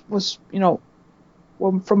it was,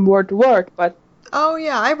 from word to word, but... Oh,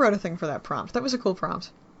 yeah, I wrote a thing for that prompt. That was a cool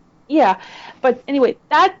prompt. Yeah, but anyway,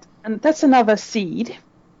 that's another seed,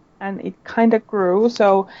 and it kind of grew,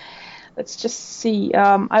 so let's just see.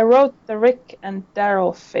 I wrote the Rick and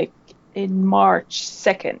Daryl fic in March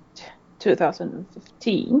 2nd,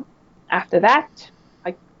 2015. After that,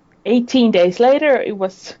 like 18 days later, it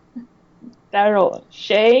was Daryl and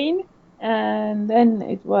Shane, and then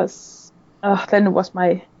it was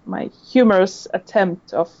my humorous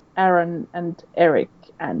attempt of Aaron and Eric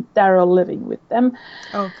and Daryl living with them.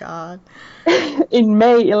 Oh, God. In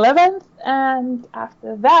May 11th, and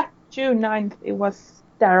after that, June 9th, it was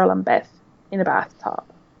Daryl and Beth in a bathtub.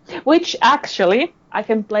 Which, actually, I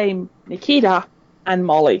can blame Nikita and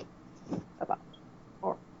Molly about.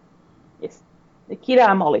 Yes, Nikita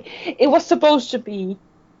and Molly. It was supposed to be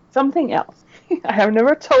something else. I have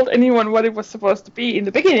never told anyone what it was supposed to be in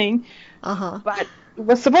the beginning, but it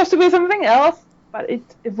was supposed to be something else, but it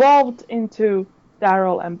evolved into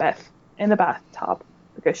Daryl and Beth in the bathtub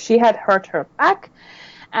because she had hurt her back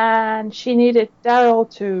and she needed Daryl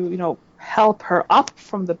to, help her up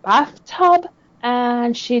from the bathtub,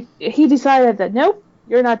 and he decided that nope,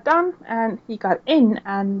 you're not done, and he got in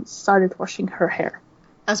and started washing her hair.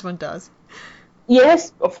 As one does.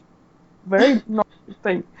 Yes, very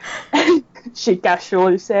thing," she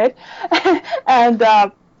casually said. And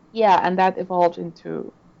and that evolved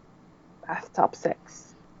into bathtub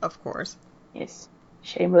sex. Of course. Yes,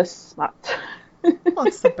 shameless smut. Well,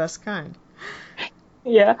 it's the best kind.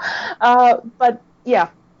 Yeah, but yeah,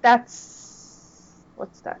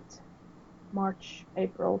 what's that? March,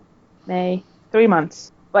 April, May, 3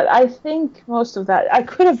 months. But I think most of that I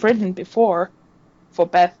could have written before for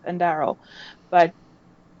Beth and Daryl, but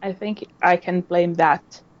I think I can blame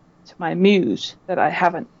that to my muse that I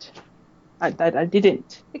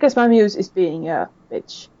didn't, because my muse is being a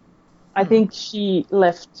bitch. I think she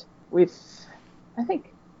left with, I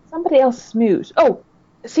think, somebody else's muse. Oh,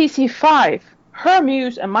 CC5. Her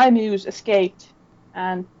muse and my muse escaped,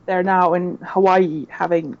 and they're now in Hawaii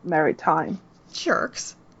having merry time.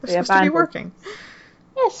 Jerks. They're supposed to be working.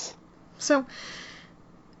 Yes. So,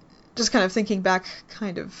 just kind of thinking back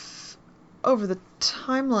kind of over the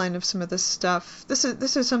timeline of some of this stuff, this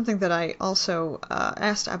is something that I also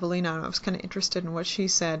asked Abelina, and I was kind of interested in what she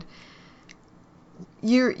said.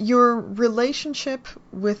 Your relationship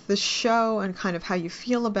with the show and kind of how you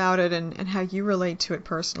feel about it and how you relate to it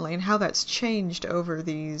personally and how that's changed over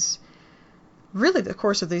these, really the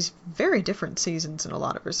course of these very different seasons in a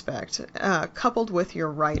lot of respect, coupled with your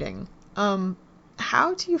writing.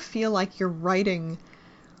 How do you feel like your writing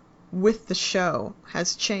with the show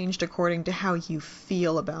has changed according to how you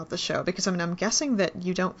feel about the show? Because I'm guessing that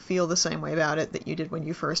you don't feel the same way about it that you did when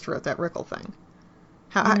you first wrote that Rickle thing.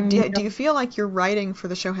 Do you feel like your writing for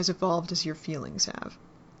the show has evolved as your feelings have?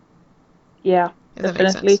 Yeah, If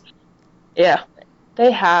definitely. that makes sense. Yeah,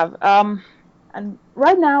 they have. And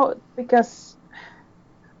right now, because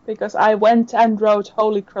I went and wrote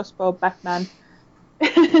Holy Crossbow Batman,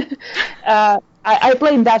 I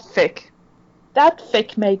blame that fic. That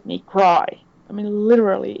fic made me cry. I mean,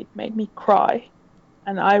 literally, it made me cry.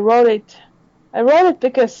 And I wrote it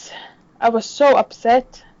because I was so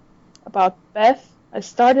upset about Beth. I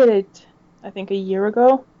started it, I think, a year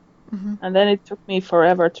ago, and then it took me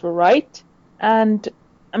forever to write. And,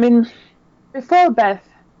 I mean, before Beth,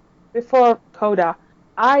 before Coda,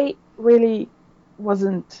 I really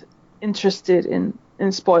wasn't interested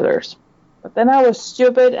in spoilers. But then I was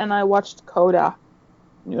stupid and I watched Coda,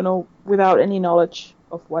 without any knowledge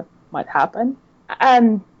of what might happen.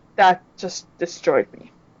 And that just destroyed me.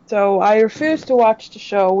 So I refused to watch the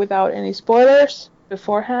show without any spoilers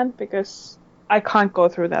beforehand because I can't go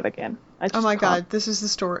through that again. Oh my God, this is the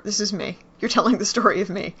story. This is me. You're telling the story of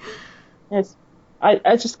me. Yes.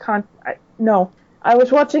 I just can't. No. I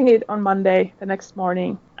was watching it on Monday, the next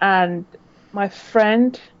morning, and my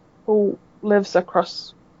friend who lives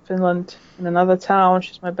across Finland in another town,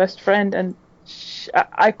 she's my best friend, and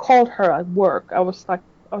I called her at work. I was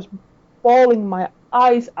bawling my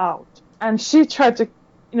eyes out. And she tried to,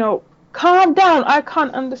 calm down. I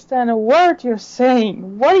can't understand a word you're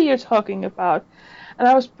saying. What are you talking about? And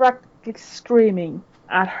I was practically screaming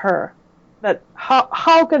at her that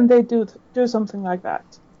how can they do something like that?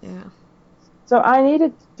 Yeah. So I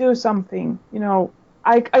needed to do something.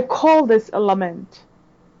 I call this a lament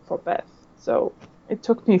for Beth. So it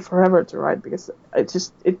took me forever to write because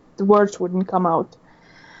the words wouldn't come out.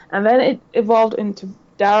 And then it evolved into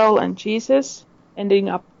Daryl and Jesus ending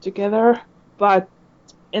up together. But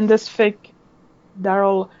in this fic,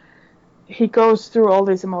 Daryl, he goes through all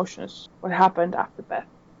these emotions, what happened after Beth.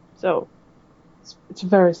 So it's a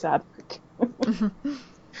very sad fic.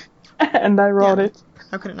 And I wrote it.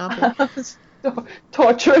 How could it not be? I was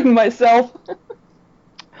torturing myself.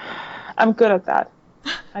 I'm good at that.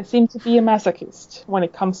 I seem to be a masochist when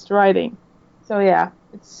it comes to writing. So yeah,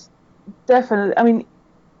 it's definitely, I mean,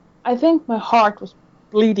 I think my heart was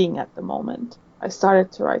bleeding at the moment I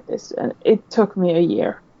started to write this, and it took me a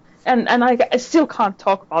year. And I still can't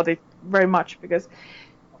talk about it very much because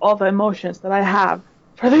all the emotions that I have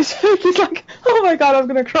for this fic is like, oh my God, I'm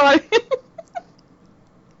gonna cry.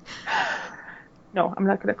 No, I'm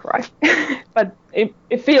not gonna cry. But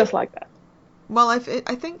it feels like that. Well, I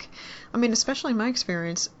think, I mean, especially in my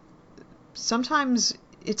experience, sometimes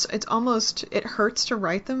it's almost, it hurts to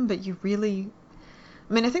write them, but you really,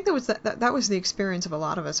 I mean, I think that was the experience of a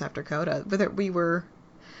lot of us after Coda.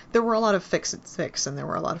 There were a lot of fics, and there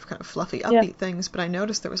were a lot of kind of fluffy, upbeat things, but I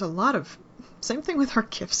noticed there was a lot of, same thing with our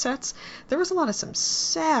gift sets, there was a lot of some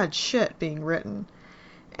sad shit being written.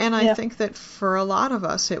 And I think that for a lot of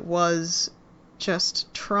us, it was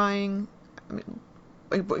just trying, I mean,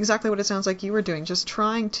 exactly what it sounds like you were doing, just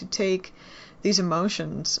trying to take these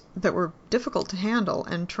emotions that were difficult to handle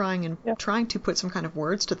and trying to put some kind of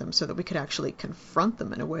words to them so that we could actually confront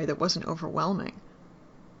them in a way that wasn't overwhelming.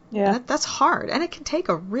 Yeah. That's hard, and it can take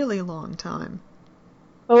a really long time.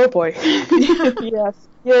 Oh boy. Yes,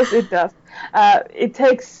 yes, it does. It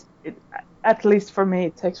takes, at least for me,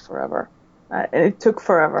 it takes forever. It took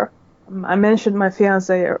forever. I mentioned my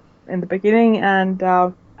fiance in the beginning, and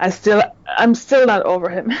I'm still not over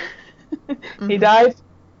him. He Mm-hmm. died.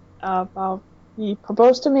 He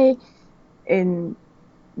proposed to me in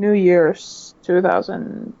New Year's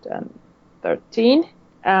 2013,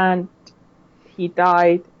 and he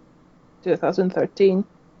died 2013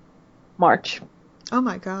 March. Oh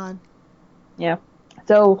my God. Yeah.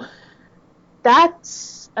 So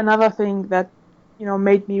that's another thing that,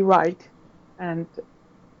 made me write. And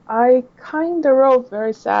I kind of wrote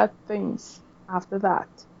very sad things after that.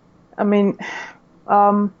 I mean,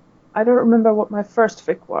 I don't remember what my first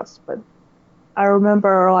fic was, but I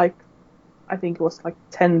remember I think it was like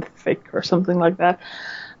 10th fic or something like that.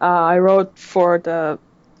 I wrote for the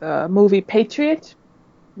movie Patriot,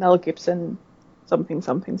 Mel Gibson, something,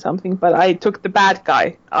 something, something, but I took the bad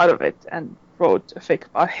guy out of it and wrote a fic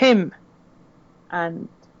about him and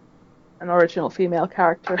an original female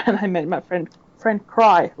character, and I made my friend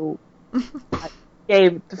cry, who I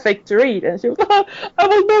gave the fic to read, and she was like, I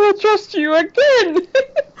will never trust you again.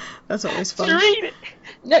 That's always fun. To read it.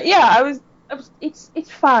 No, yeah, I was.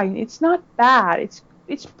 It's fine. It's not bad.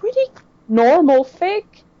 It's pretty normal fic.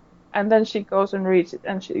 And then she goes and reads it,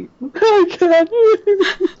 and she, I can't.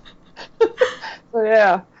 So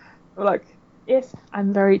yeah, like, yes, I'm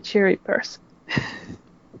a very cheery person.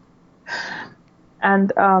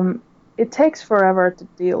 And it takes forever to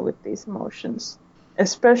deal with these emotions,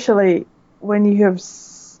 especially when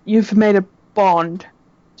you've made a bond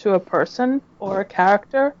to a person or a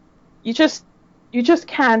character. You just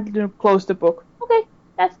can't close the book. Okay,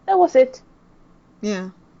 that was it. Yeah.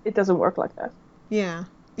 It doesn't work like that. Yeah.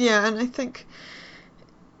 Yeah, and I think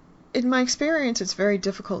in my experience, it's very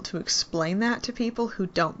difficult to explain that to people who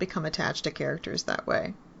don't become attached to characters that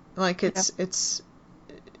way. Like,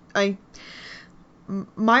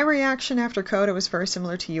 my reaction after Coda was very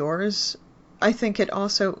similar to yours. I think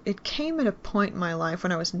it came at a point in my life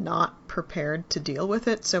when I was not prepared to deal with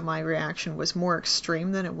it, so my reaction was more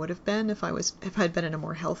extreme than it would have been if I'd been in a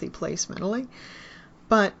more healthy place mentally.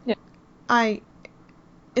 But yeah.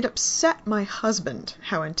 It upset my husband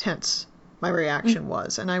how intense my reaction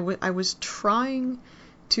was, and I was trying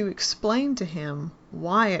to explain to him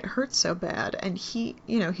why it hurt so bad, and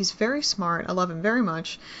he's very smart, I love him very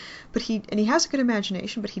much, but he has a good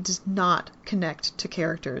imagination, but he does not connect to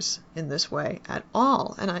characters in this way at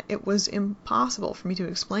all, and it was impossible for me to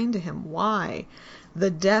explain to him why the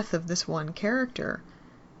death of this one character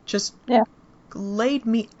just laid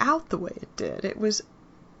me out the way it did. It was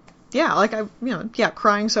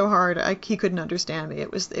crying so hard he couldn't understand me. It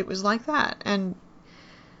was like that, and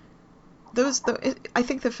I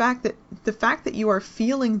think the fact that you are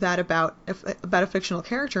feeling that about a fictional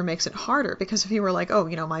character makes it harder, because if you were like, oh,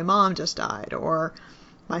 my mom just died, or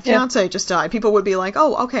my fiance just died, people would be like,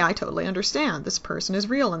 oh, okay, I totally understand. This person is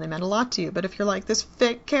real and they meant a lot to you. But if you're like, this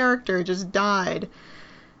fake character just died,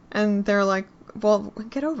 and they're like, well,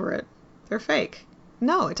 get over it. They're fake.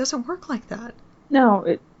 No, it doesn't work like that.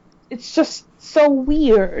 No, it's just so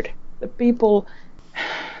weird that people,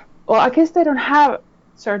 well, I guess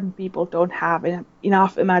certain people don't have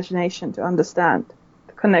enough imagination to understand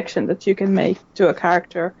the connection that you can make to a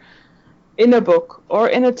character in a book or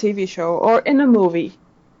in a TV show or in a movie.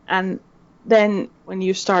 And then when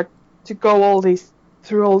you start to go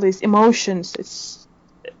through all these emotions,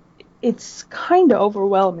 it's kind of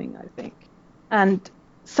overwhelming, I think. And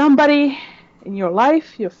somebody in your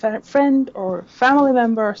life, your friend or family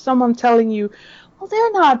member, someone telling you, well,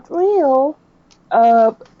 they're not real,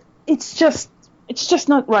 it's just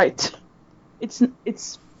not right.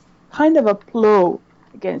 It's kind of a blow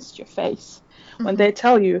against your face when they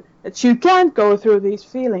tell you that you can't go through these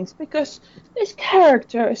feelings because this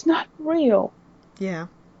character is not real. Yeah.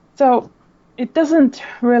 So it doesn't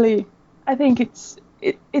really, I think it's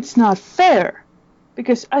not fair,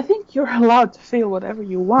 because I think you're allowed to feel whatever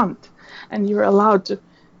you want, and you're allowed to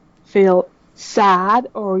feel sad,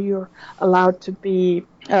 or you're allowed to be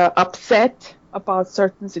upset about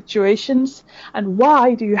certain situations. And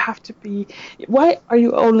why are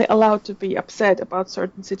you only allowed to be upset about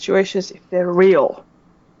certain situations if they're real?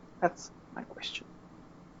 That's my question.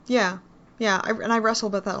 Yeah. I wrestle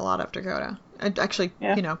with that a lot after Coda. I actually,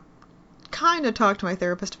 kind of talked to my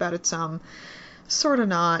therapist about it some, sort of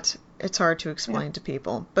not. It's hard to explain to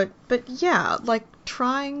people. But yeah, like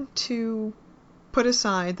trying to put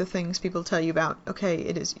aside the things people tell you about,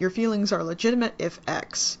 okay, your feelings are legitimate if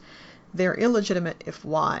X. They're illegitimate if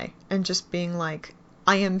Y. And just being like,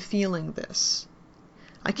 I am feeling this.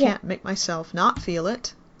 I can't make myself not feel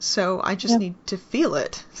it, so I just need to feel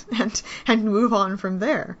it and move on from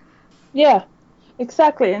there. Yeah,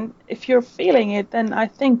 exactly. And if you're feeling it, then I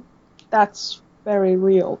think that's very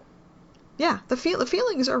real. Yeah, the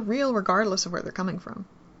feelings are real regardless of where they're coming from.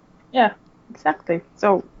 Yeah, exactly.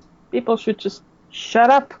 So people should just shut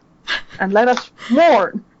up and let us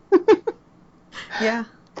mourn. Yeah.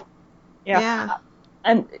 Yeah.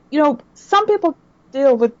 And, some people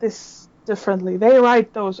deal with this differently. They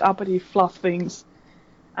write those uppity fluff things,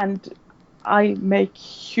 and I make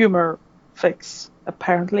humor fics,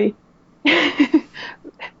 apparently.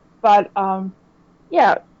 But,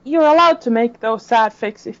 you're allowed to make those sad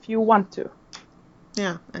fics if you want to.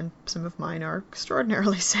 Yeah, and some of mine are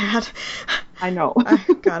extraordinarily sad. I know.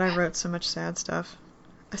 God, I wrote so much sad stuff.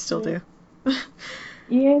 I still do.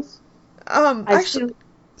 Yes. Actually,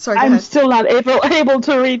 sorry, go I'm ahead. still not able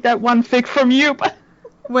to read that one fic from you. But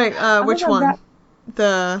wait, which one?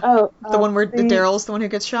 The one where the Daryl's the one who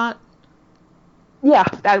gets shot? Yeah,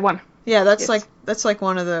 that one. Yeah, that's like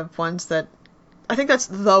one of the ones that I think that's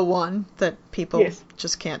the one that people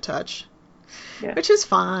just can't touch. Yeah. Which is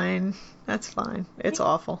fine. That's fine. It's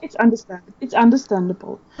awful. It's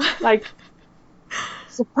understandable. Like,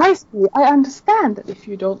 surprisingly, I understand that if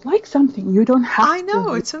you don't like something, you don't have to. I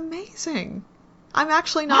know, it's amazing. I'm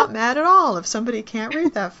actually not mad at all if somebody can't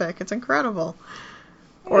read that fic. It's incredible.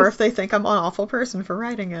 Yes. Or if they think I'm an awful person for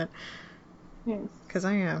writing it. Yes. Because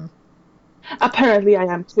I am. Apparently I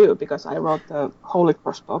am too, because I wrote the Holy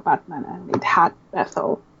Crossbow Batman and it had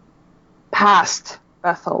past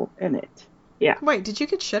Bethel in it. Yeah. Wait, did you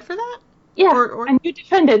get shit for that? Yeah, and you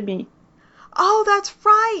defended me. Oh, that's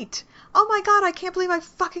right! Oh my god, I can't believe I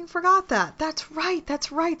fucking forgot that. That's right.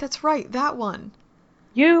 That one.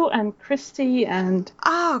 You and Christy and...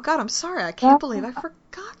 Oh god, I'm sorry. I can't believe I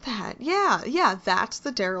forgot that. Yeah, that's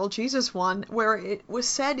the Daryl Jesus one, where it was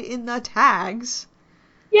said in the tags.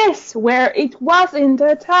 Yes, where it was in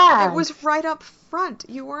the tags. It was right up front.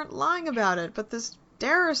 You weren't lying about it, but this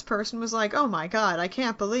Darris person was like, oh my god, I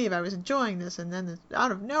can't believe I was enjoying this, and then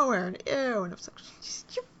out of nowhere, and ew, and it was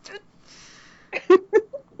like,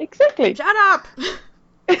 exactly. Shut up!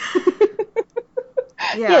 Yeah,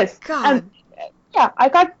 yes, God. And, I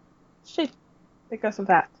got shit because of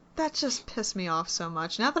that. That just pissed me off so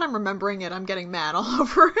much. Now that I'm remembering it, I'm getting mad all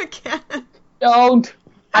over again. Don't.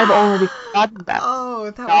 I've already forgotten that. Oh,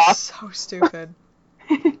 that was so stupid.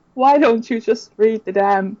 Why don't you just read the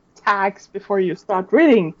damn tags before you start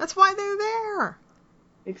reading? That's why they're there.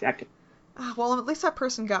 Exactly. Well, at least that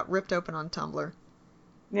person got ripped open on Tumblr.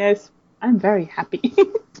 Yes, I'm very happy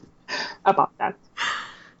about that.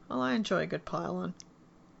 Well, I enjoy a good pile-on.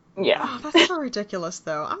 Yeah. Oh, that's so ridiculous,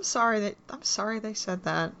 though. I'm sorry they said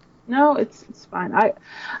that. No, it's fine.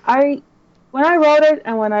 I when I wrote it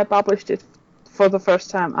and when I published it for the first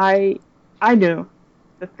time, I knew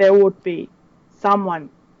that there would be someone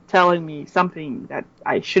telling me something that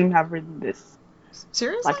I shouldn't have written this.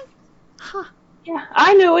 Seriously? Huh. Yeah,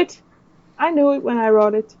 I knew it. I knew it when I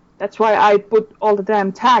wrote it. That's why I put all the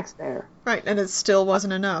damn tags there. Right, and it still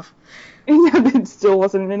wasn't enough. It still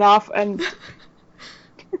wasn't enough, and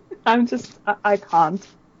I can't.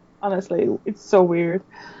 Honestly, it's so weird.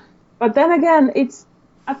 But then again, it's,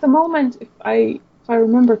 at the moment, if I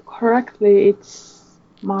remember correctly, it's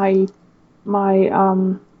my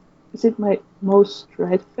is it my most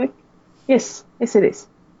read fic? Yes, it is.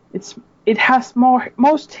 It has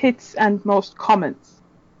most hits and most comments.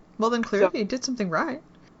 Well, then clearly you did something right.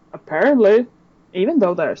 Apparently, even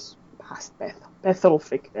though there's past Bethel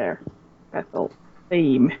fic there, Bethel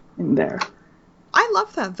theme in there. I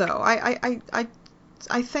love that though.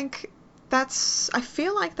 I think I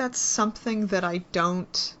feel like that's something that I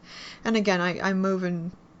don't, and again, I move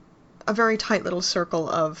in a very tight little circle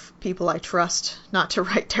of people I trust not to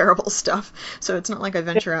write terrible stuff, so it's not like I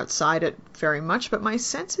venture outside it very much, but my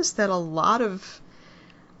sense is that not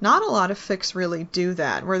a lot of fics really do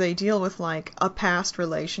that, where they deal with like a past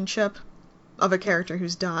relationship of a character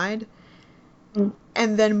who's died,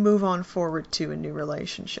 and then move on forward to a new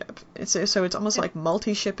relationship. So it's almost like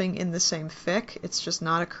multi-shipping in the same fic, it's just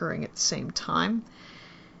not occurring at the same time.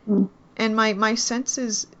 And my sense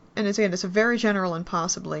is, and it's a very general and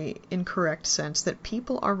possibly incorrect sense, that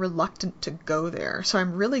people are reluctant to go there. So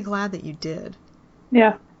I'm really glad that you did.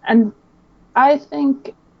 Yeah, and I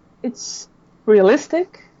think it's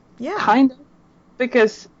realistic. Yeah. Kind of.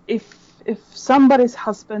 Because if somebody's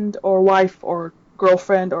husband or wife or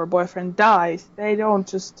girlfriend or boyfriend dies, they don't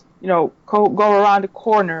just, go around the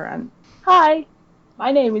corner and, hi,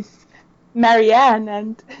 my name is Marianne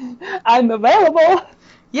and I'm available.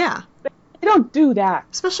 Yeah. They don't do that.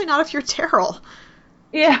 Especially not if you're Daryl.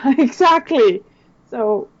 Yeah, exactly.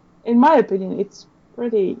 So, in my opinion, it's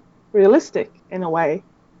pretty realistic in a way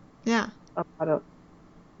Yeah. about a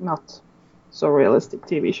not so realistic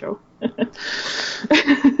TV show.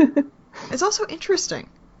 It's also interesting.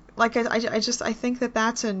 Like I think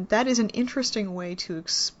that is an interesting way to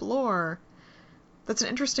explore. That's an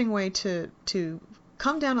interesting way to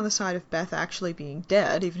come down on the side of Beth actually being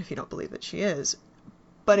dead, even if you don't believe that she is,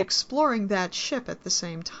 but exploring that ship at the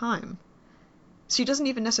same time. So she doesn't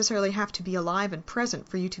even necessarily have to be alive and present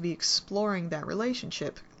for you to be exploring that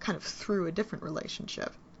relationship kind of through a different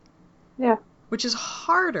relationship. Yeah. Which is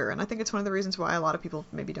harder, and I think it's one of the reasons why a lot of people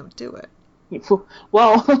maybe don't do it.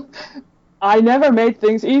 Well, I never made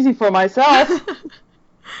things easy for myself.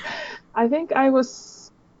 I think I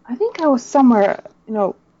was somewhere,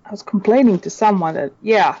 I was complaining to someone that,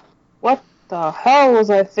 yeah, what the hell was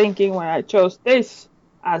I thinking when I chose this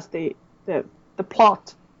as the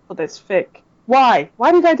plot for this fic? Why?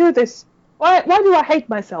 Why did I do this? Why do I hate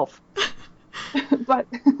myself? but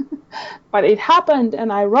it happened,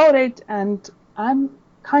 and I wrote it, and I'm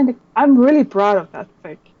really proud of that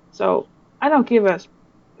fic. So I don't give a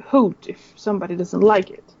hoot if somebody doesn't like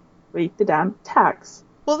it. Read the damn tags.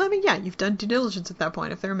 Well, I mean, yeah, you've done due diligence at that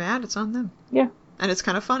point. If they're mad, it's on them. Yeah. And it's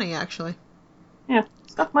kind of funny, actually. Yeah,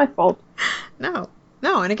 it's not my fault. No,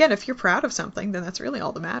 and again, if you're proud of something, then that's really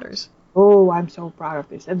all that matters. Oh, I'm so proud of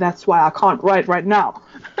this, and that's why I can't write right now.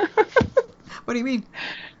 What do you mean?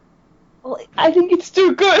 Well, I think it's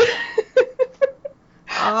too good.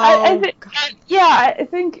 I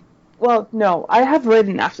think, well, no, I have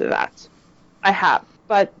written after that. I have,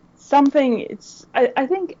 but I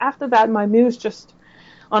think after that my muse just,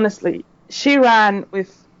 honestly, she ran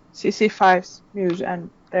with CC5's muse, and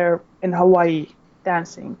they're in Hawaii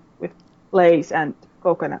dancing with lace and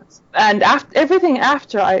coconuts. And everything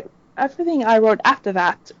I wrote after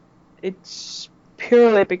that, it's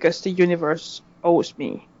purely because the universe owes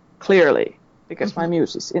me, clearly, because my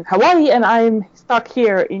muse is in Hawaii and I'm stuck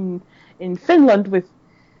here in Finland with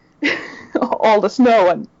all the snow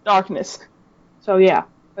and darkness. So yeah,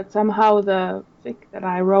 but somehow the fic that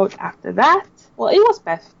I wrote after that, well, it was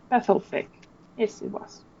Bethel fic. Yes, it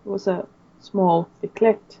was. It was a small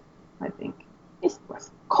ficlet, I think. It was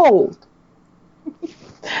cold.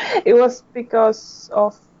 It was because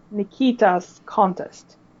of Nikita's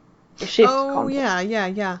contest. The shift contest.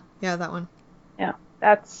 Yeah, that one. Yeah,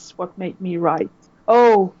 that's what made me write.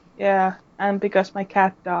 Oh, yeah, and because my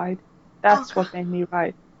cat died. That's what made me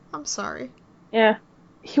write. I'm sorry. Yeah,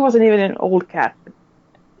 he wasn't even an old cat. But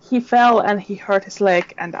he fell and he hurt his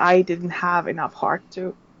leg, and I didn't have enough heart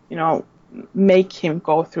to, make him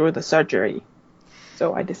go through the surgery.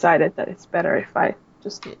 So I decided that it's better if I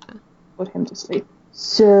just put him to sleep.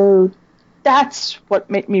 So that's what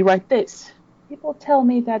made me write this. People tell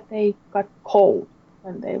me that they got cold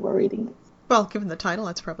when they were reading this. Well, given the title,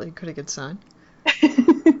 that's probably a pretty good sign.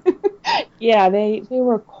 Yeah, they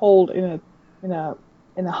were cold in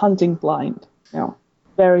a hunting blind.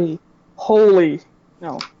 Very holy,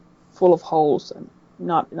 full of holes and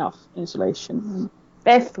not enough insulation.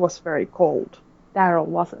 Beth was very cold. Daryl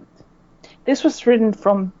wasn't. This was written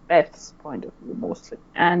from Beth's point of view mostly,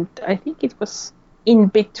 and I think it was in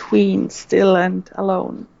between still and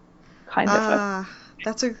alone, kind of.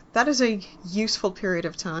 That is a useful period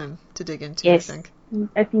of time to dig into. Yes, I think.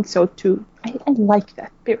 I think so too. I like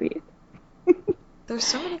that period. There's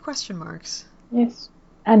so many question marks. Yes,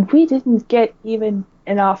 and we didn't get even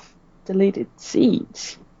enough deleted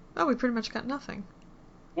scenes. Oh, we pretty much got nothing.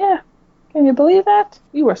 Yeah, can you believe that?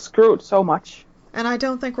 We were screwed so much. And I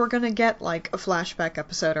don't think we're going to get, like, a flashback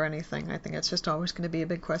episode or anything. I think it's just always going to be a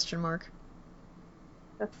big question mark.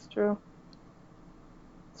 That's true.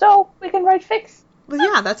 So, we can write fics. Well,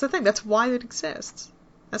 yeah, that's the thing. That's why it exists.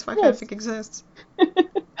 That's why fanfic exists.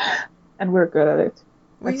 And we're good at it.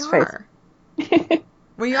 We are.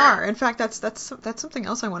 We are. In fact, that's something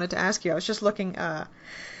else I wanted to ask you. I was just looking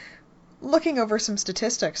over some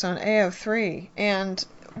statistics on AO3, and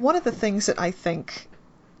one of the things that I think,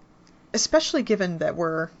 especially given that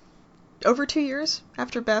we're over 2 years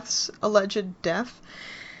after Beth's alleged death,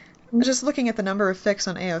 just looking at the number of fics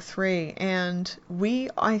on AO3, and we,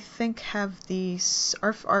 I think, have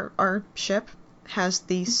our ship has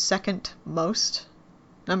the second most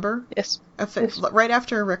number of fics, right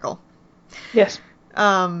after Rickle. Yes.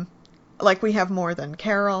 Like, we have more than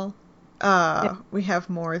Carol, we have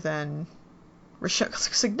more than Rashon,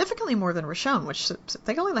 significantly more than Rashon, which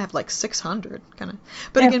they only have like 600, kind of.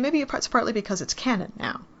 But again, maybe it's partly because it's canon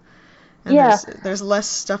now, and there's less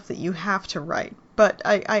stuff that you have to write. But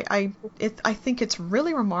I think it's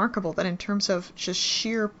really remarkable that in terms of just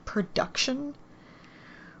sheer production,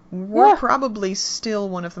 we're probably still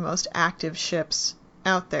one of the most active ships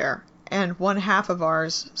out there. and one half of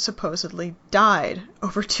ours supposedly died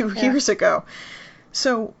over 2 years ago.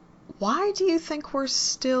 So why do you think we're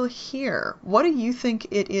still here? What do you think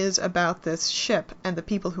it is about this ship and the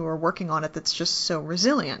people who are working on it that's just so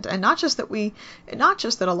resilient? And not just that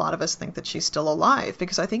a lot of us think that she's still alive,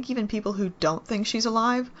 because I think even people who don't think she's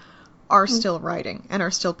alive are still writing and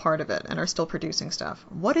are still part of it and are still producing stuff.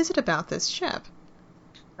 What is it about this ship?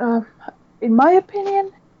 In my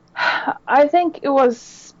opinion, I think it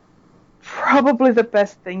was probably the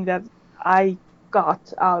best thing that I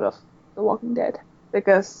got out of The Walking Dead.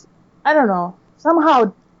 Because, I don't know,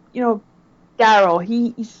 somehow, Daryl,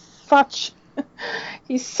 he's such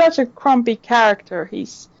a grumpy character.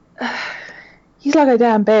 He's like a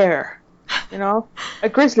damn bear, a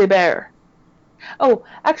grizzly bear. Oh,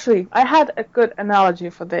 actually, I had a good analogy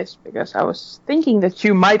for this, because I was thinking that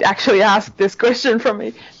you might actually ask this question from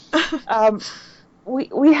me.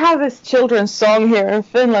 We have this children's song here in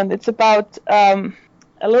Finland. It's about a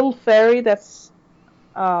little fairy that's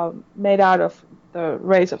made out of the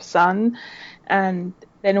rays of sun, and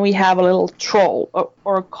then we have a little troll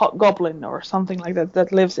or a goblin or something like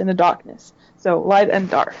that lives in the darkness. So light and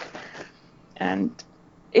dark. And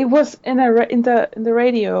it was in the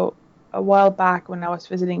radio a while back when I was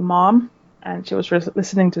visiting Mom, and she was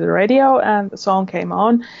listening to the radio, and the song came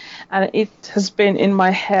on, and it has been in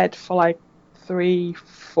my head for like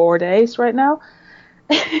 3-4 days right now.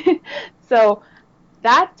 So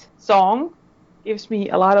that song gives me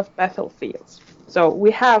a lot of Bethel feels. So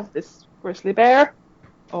we have this grizzly bear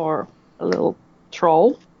or a little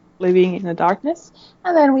troll living in the darkness,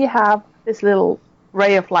 and then we have this little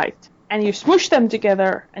ray of light, and you smoosh them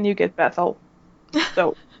together and you get Bethel.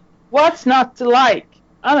 So what's not to like,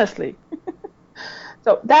 honestly?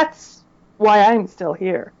 So that's why I'm still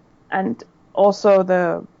here, and also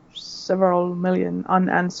the several million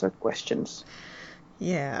unanswered questions.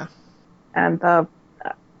 Yeah. And the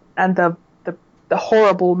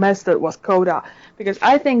horrible mess that was Coda, because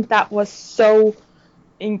I think that was so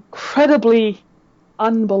incredibly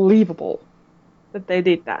unbelievable that they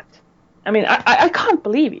did that. I mean, I can't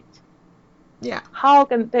believe it. Yeah. How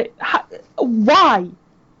can they? Why?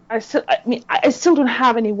 I still don't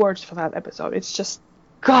have any words for that episode. It's just,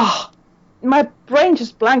 God, my brain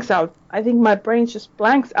just blanks out. I think my brain just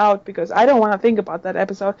blanks out because I don't want to think about that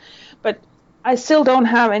episode. But I still don't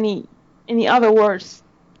have any other words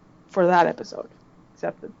for that episode,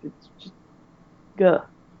 except that it's just, gah.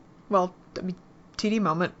 Well, I mean, TD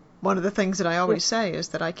moment. One of the things that I always say is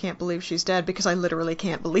that I can't believe she's dead, because I literally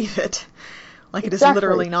can't believe it. Like, it is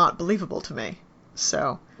literally not believable to me.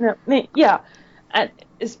 So. No, yeah, and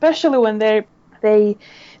especially when they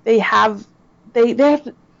have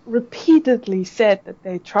repeatedly said that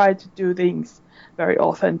they try to do things very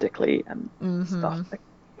authentically and stuff like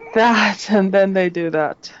that, and then they do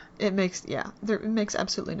that. It makes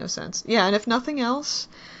absolutely no sense. Yeah, and if nothing else,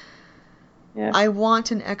 I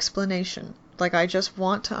want an explanation. Like, I just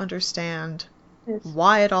want to understand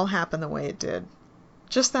why it all happened the way it did.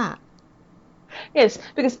 Just that. Yes,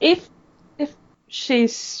 because if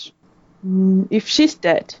she's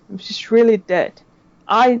dead, if she's really dead,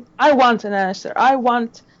 I want an answer. I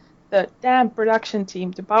want the damn production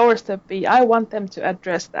team, the powers that be, I want them to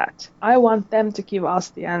address that. I want them to give us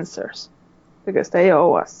the answers, because they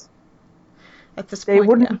owe us. At this point, they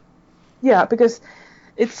wouldn't. Yeah, because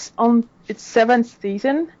it's on its 7th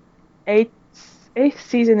season, 8th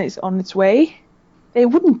season is on its way. They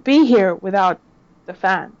wouldn't be here without the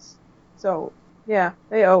fans. So yeah,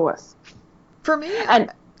 they owe us. For me,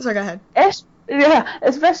 so go ahead.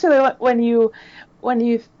 Especially when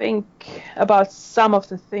you think about some of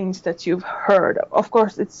the things that you've heard. Of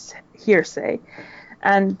course, it's hearsay,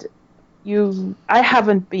 and I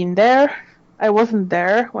haven't been there. I wasn't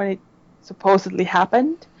there when it supposedly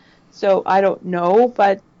happened, so I don't know.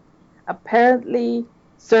 But apparently,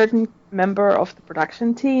 certain member of the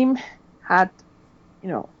production team had,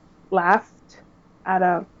 laughed at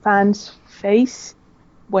a fan's face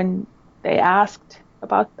when they asked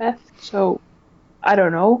about Beth. So I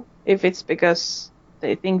don't know if it's because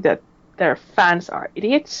they think that their fans are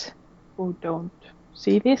idiots who don't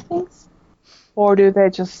see these things, or do they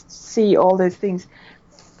just see all these things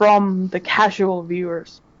from the casual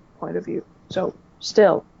viewer's point of view. So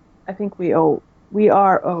still, I think we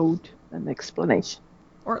are owed an explanation.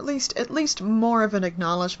 Or at least more of an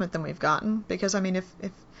acknowledgement than we've gotten, because I mean, if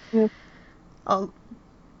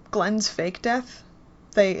Glenn's fake death,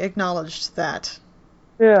 they acknowledged that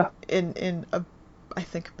in a, I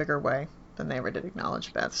think, bigger way than they ever did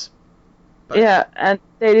acknowledge Beth's. But, yeah, and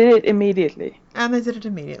they did it immediately. And they did it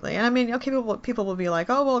immediately. And I mean, okay, people will be like,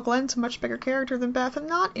 oh, well, Glenn's a much bigger character than Beth, and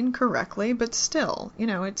not incorrectly, but still,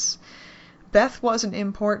 it's Beth wasn't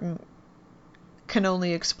important can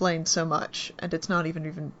only explain so much, and it's not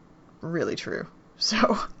even really true.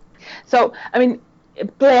 So, I mean,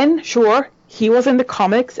 Glenn, sure, he was in the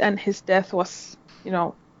comics, and his death was,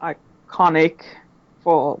 iconic,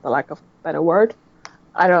 for the lack of a better word.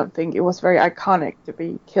 I don't think it was very iconic to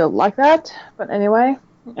be killed like that, but anyway,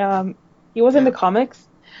 he was in the comics,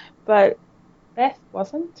 but Beth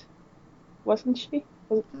wasn't she?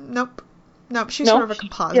 Nope, she's sort of a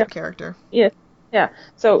composite character. Yeah,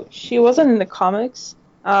 so she wasn't in the comics.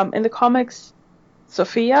 In the comics,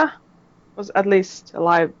 Sophia was at least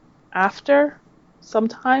alive after some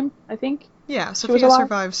time, I think. Yeah, Sophia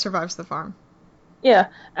survives the farm. Yeah,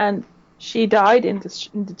 and she died in the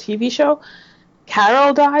TV show.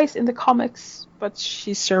 Carol dies in the comics, but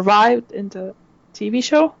she survived in the TV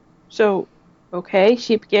show. So, okay,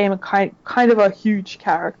 she became a kind of a huge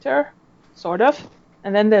character, sort of.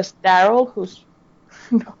 And then there's Daryl, who's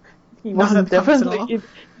he wasn't definitely.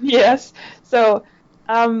 Yes. So,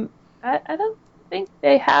 I don't think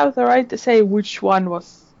they have the right to say which one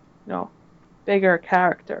was, bigger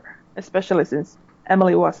character, especially since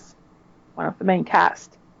Emily was one of the main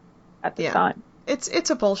cast at the time. It's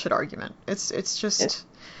a bullshit argument. It's just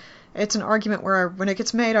it's an argument where when it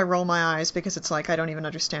gets made, I roll my eyes because it's like I don't even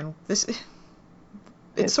understand this.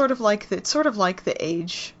 It's sort of like the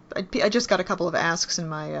age. I just got a couple of asks in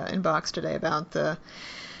my inbox today about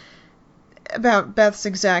Beth's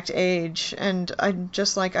exact age, and I'm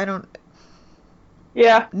just like, I don't.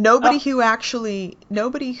 Yeah. Nobody who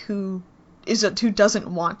doesn't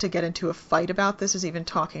want to get into a fight about this is even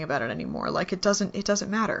talking about it anymore. Like, it doesn't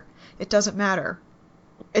matter. It doesn't matter.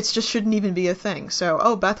 It just shouldn't even be a thing.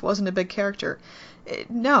 So, Beth wasn't a big character.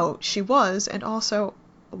 No, she was, and also,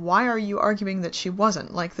 why are you arguing that she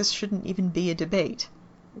wasn't? Like, this shouldn't even be a debate.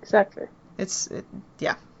 Exactly.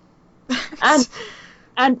 Yeah. And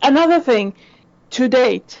another thing, to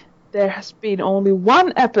date, there has been only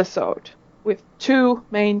one episode with 2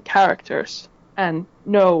 main characters and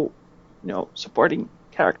no supporting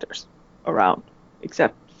characters around,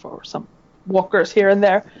 except for some walkers here and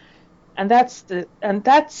there. And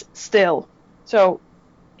that's still. So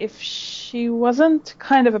if she wasn't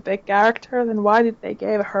kind of a big character, then why did they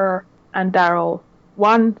give her and Daryl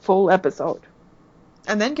one full episode?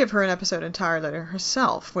 And then give her an episode entirely to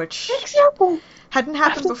herself, which hadn't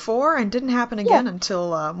happened before and didn't happen again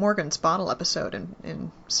until Morgan's bottle episode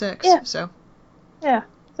in 6. Yeah. So. Yeah.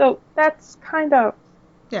 So that's kind of.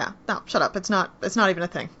 Yeah. No, shut up. It's not even a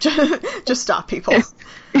thing. Just stop, people.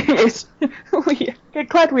 Yes.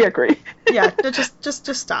 Glad we agree. Yeah.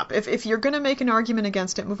 Just stop. If you're gonna make an argument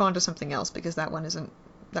against it, move on to something else, because that one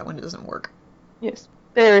doesn't work. Yes.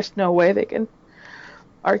 There is no way they can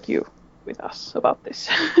argue with us about this.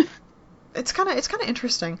 It's kind of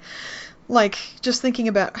interesting, like, just thinking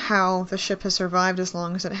about how the ship has survived as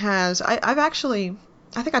long as it has. I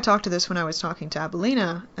think I talked to this when I was talking to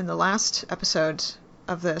Abelina in the last episode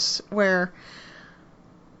of this, where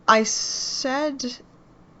I said,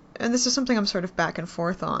 and this is something I'm sort of back and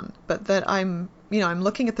forth on, but that I'm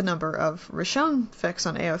looking at the number of Rishon fics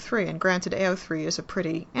on AO3, and granted, AO3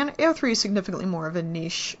 is significantly more of a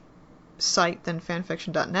niche site than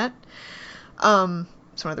fanfiction.net.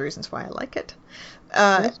 It's one of the reasons why I like it.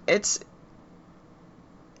 Yes.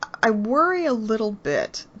 I worry a little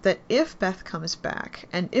bit that if Beth comes back,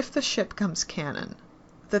 and if the ship comes canon,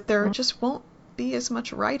 that there just won't be as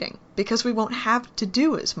much writing, because we won't have to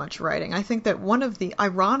do as much writing. I think that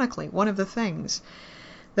ironically, one of the things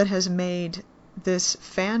that has made this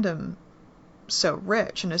fandom so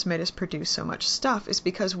rich and has made us produce so much stuff is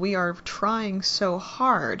because we are trying so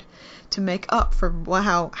hard to make up for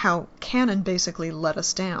how canon basically let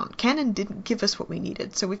us down. Canon didn't give us what we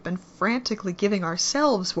needed, so we've been frantically giving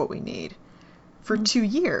ourselves what we need for 2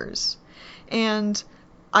 years. And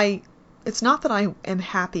it's not that I am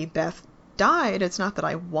happy Beth died, it's not that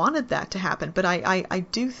I wanted that to happen, but I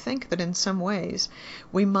do think that in some ways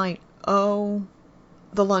we might owe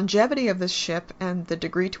the longevity of this ship and the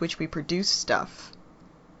degree to which we produce stuff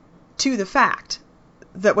to the fact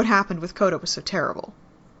that what happened with Coda was so terrible.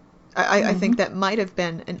 I think that might have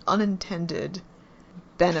been an unintended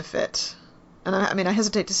benefit. And I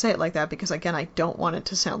hesitate to say it like that because, again, I don't want it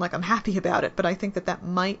to sound like I'm happy about it, but I think that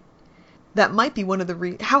might be one of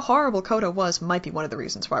the how horrible Coda was might be one of the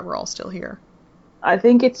reasons why we're all still here. I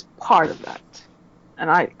think it's part of that.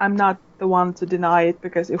 And I'm not the one to deny it,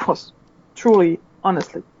 because it was truly,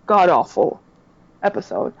 honestly, god-awful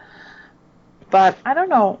episode. But I don't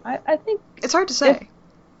know. I think it's hard to say.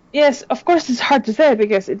 yes, of course it's hard to say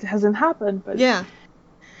because it hasn't happened, but Yeah.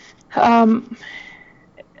 um,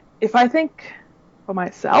 if I think for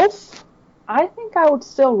myself, I think I would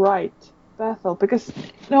still write Bethel because,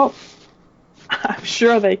 I'm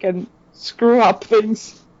sure they can screw up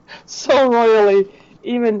things so royally,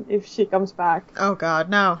 even if she comes back. Oh God,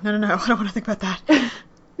 no. I don't want to think about that.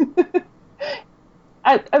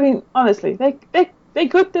 I mean, honestly, they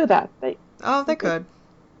could do that. They could.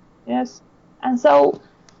 Yes, and so,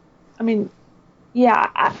 I mean, yeah,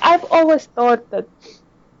 I've always thought that,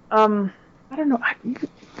 I don't know,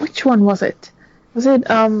 which one was it? Was it,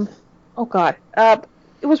 oh God,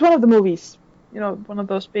 it was one of the movies, one of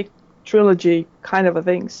those big trilogy kind of a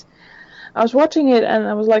things. I was watching it and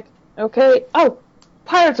I was like, okay, oh,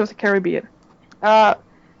 Pirates of the Caribbean. I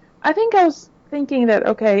think I was thinking that,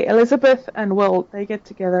 okay, Elizabeth and Will, they get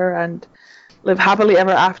together and live happily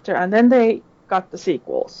ever after, and then they got the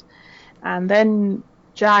sequels. And then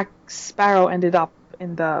Jack Sparrow ended up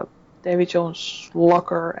in the Davy Jones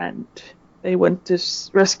locker, and they went to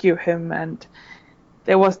rescue him, and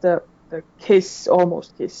there was the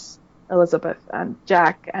almost kiss, Elizabeth and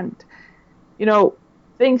Jack, and,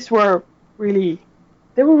 things were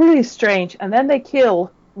they were really strange, and then they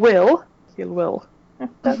kill Will,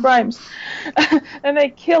 that rhymes, and they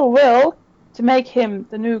kill Will to make him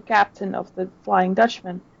the new captain of the Flying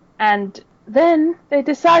Dutchman, and then they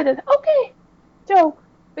decided, okay, so,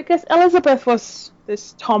 because Elizabeth was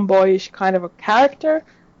this tomboyish kind of a character,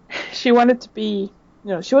 she wanted to be,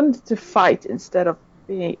 she wanted to fight instead of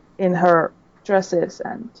being in her dresses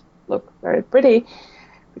and look very pretty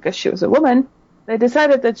because she was a woman. They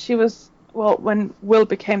decided that she was, well, when Will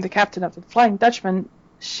became the captain of the Flying Dutchman,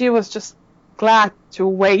 she was just glad to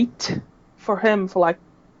wait for him for like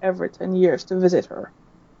every 10 years to visit her.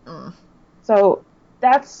 So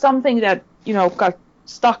that's something that, got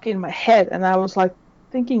stuck in my head, and I was like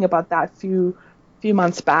thinking about that few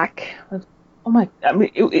months back. I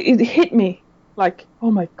mean, it hit me like, oh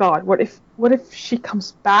my God, what if she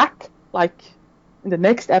comes back like in the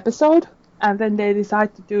next episode, and then they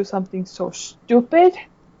decide to do something so stupid,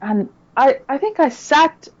 and I think I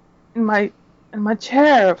sat in my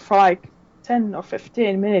chair for like 10 or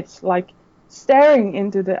 15 minutes, like staring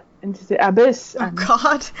into the abyss. Oh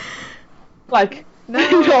God. Like,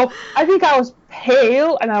 no. I think I was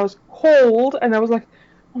pale and I was cold, and I was like,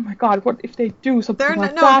 oh my God, what if they do something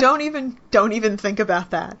like that? No, don't even think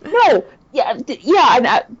about that. No, yeah, and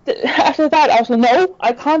after that I was like, no,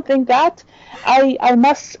 I can't think that. I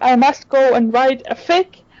must go and write a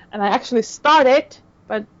fic, and I actually started,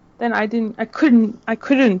 but then I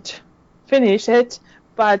couldn't finish it.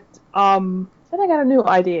 But then I got a new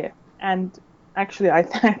idea, and actually I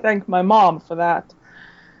thank my mom for that,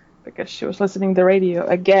 because she was listening to the radio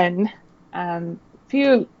again, and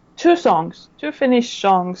two Finnish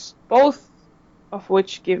songs, both of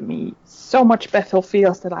which give me so much Bethel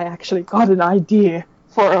feels that I actually got an idea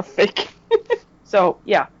for a fic. So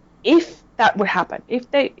yeah, if that would happen,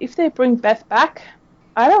 if they bring Beth back,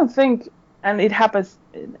 I don't think, and it happens,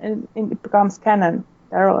 and it becomes canon,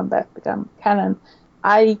 Daryl and Beth become canon,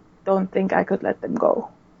 I don't think I could let them go.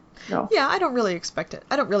 No. Yeah, I don't really expect it.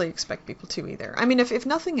 I don't really expect people to either. I mean, if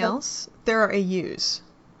nothing else, there are AUs.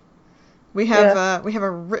 We have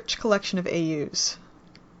a rich collection of AUs.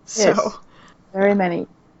 So. Yes. Very many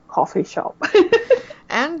coffee shop.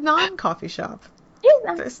 And non-coffee shop.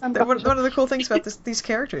 Yeah, one of the cool things about these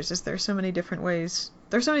characters is there's so many different ways.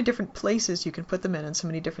 There's so many different places you can put them in, and so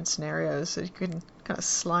many different scenarios that you can kind of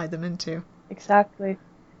slide them into. Exactly.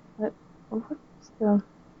 I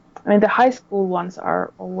mean, the high school ones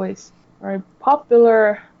are always very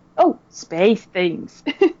popular. Oh, space things.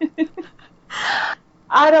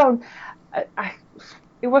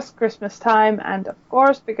 It was Christmas time, and of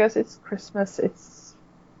course, because it's Christmas, it's,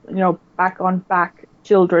 back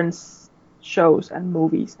children's shows and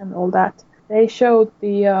movies and all that. They showed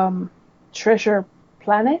the Treasure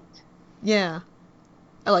Planet. Yeah,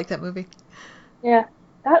 I like that movie. Yeah,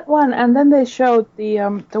 that one, and then they showed the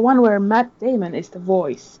one where Matt Damon is the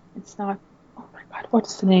voice. It's not. Oh my God,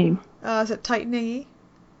 what's the name? Is it Titan AE?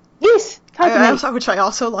 Yes, Titan AE. Which I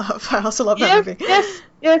also love. I also love that movie.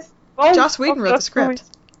 Yes. Joss Whedon wrote the script.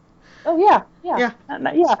 Movies. Oh yeah.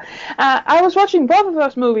 I was watching both of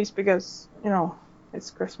those movies because it's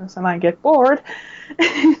Christmas and I get bored.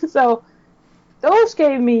 So those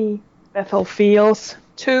gave me Bethel feels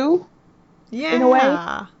too. Yeah. In a way.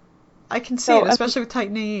 I can see it, especially with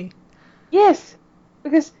Titan AE. Yes,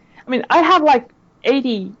 because I have like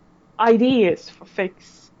 80 ideas for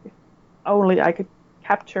fics. If only I could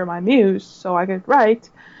capture my muse so I could write.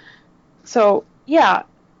 So yeah,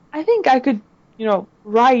 I think I could,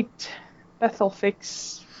 write Bethel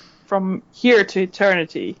fics from here to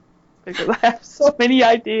eternity because I have so many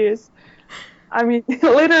ideas. I mean,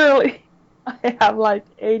 literally, I have like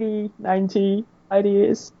 80, 90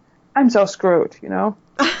 ideas. I'm so screwed, you know.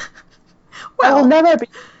 I will never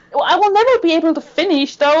be able to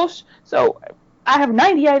finish those. So I have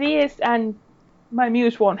 90 ideas, and my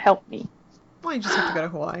muse won't help me. Well, you just have to go to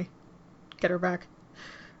Hawaii. Get her back.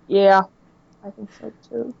 Yeah, I think so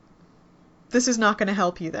too. This is not going to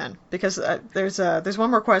help you then, because there's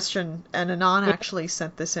one more question, and Anon actually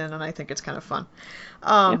sent this in, and I think it's kind of fun.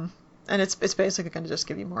 And it's basically going to just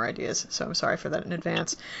give you more ideas, so I'm sorry for that in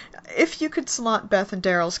advance. If you could slot Beth and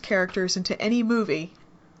Daryl's characters into any movie,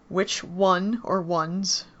 which one or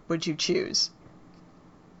ones would you choose?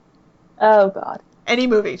 Oh, God. Any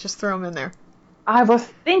movie, just throw them in there. I was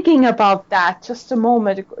thinking about that just a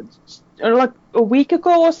moment ago, like a week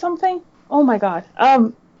ago or something. Oh my God.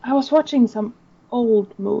 I was watching some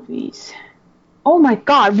old movies. Oh my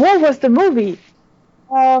God, what was the movie?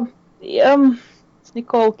 It's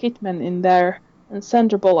Nicole Kidman in there and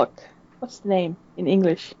Sandra Bullock. What's the name in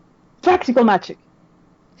English? Practical Magic.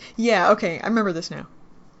 Yeah, okay, I remember this now.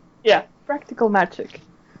 Yeah, Practical Magic.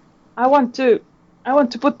 I want to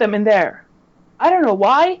put them in there. I don't know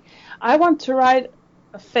why. I want to write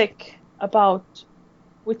a fic about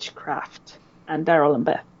witchcraft and Daryl and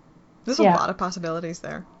Beth. There's a lot of possibilities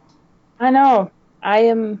there. I know. I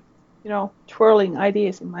am, twirling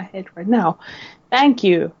ideas in my head right now. Thank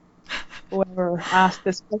you, whoever asked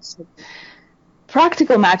this question.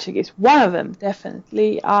 Practical Magic is one of them,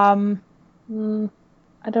 definitely. I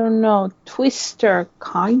don't know. Twister,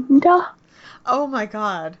 kinda? Oh my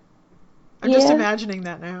God. I'm just imagining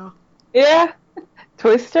that now. Yeah.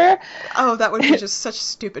 Twister? Oh, that would be just such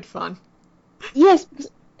stupid fun. Yes, because,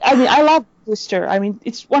 I love Twister.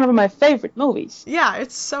 It's one of my favorite movies. Yeah,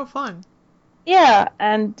 it's so fun. Yeah,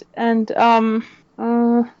 and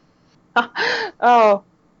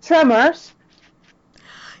Tremors.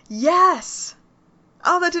 Yes!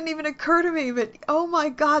 Oh, that didn't even occur to me, but oh my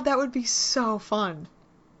God, that would be so fun.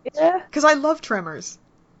 Yeah. Because I love Tremors.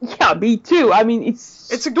 Yeah, me too.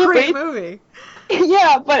 It's a great movie.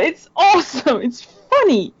 Yeah, but it's awesome. It's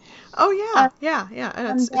funny. Oh yeah, yeah.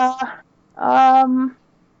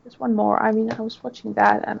 There's one more. I was watching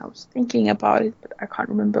that and I was thinking about it, but I can't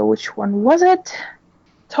remember which one was it.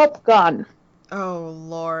 Top Gun. Oh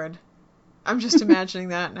Lord, I'm just imagining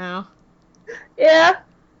that now. Yeah.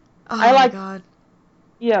 Oh my God.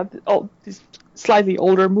 Yeah, these slightly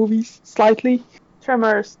older movies. Slightly.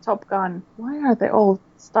 Tremors, Top Gun. Why are they all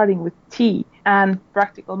starting with T? And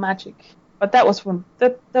Practical Magic. But that was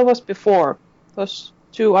that was before. Those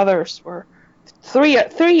two others were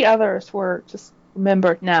three others were just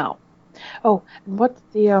remembered now. Oh, and what's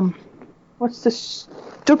the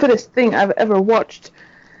stupidest thing I've ever watched?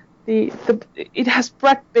 It has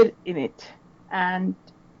Brad Pitt in it, and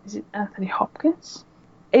is it Anthony Hopkins?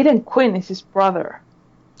 Aidan Quinn is his brother.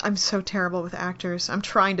 I'm so terrible with actors. I'm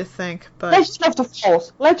trying to think, but Legend of the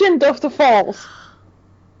Falls. Legend of the Falls.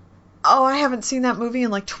 Oh, I haven't seen that movie in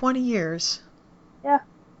like 20 years. Yeah,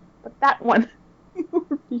 but that one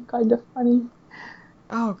would be kind of funny.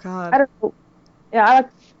 Oh God. I don't know. Yeah, I like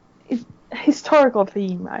it's historical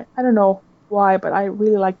theme. I don't know why, but I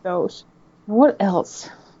really like those. And what else?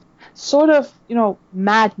 Sort of,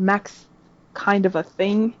 Mad Max kind of a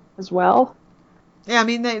thing as well. Yeah,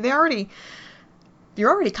 you're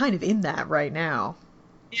already kind of in that right now.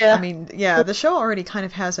 Yeah. The show already kind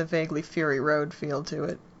of has a vaguely Fury Road feel to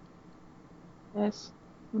it. Yes.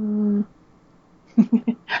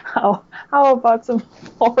 How about some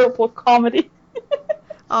horrible comedy?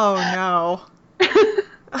 Oh no.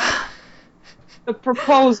 The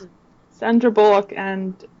Proposal. Sandra Bullock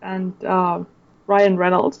and Ryan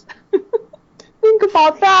Reynolds. Think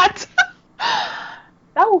about that.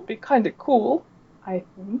 That would be kind of cool, I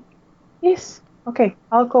think. Yes. Okay,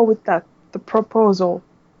 I'll go with that. The Proposal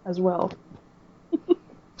as well.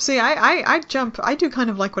 See, I do kind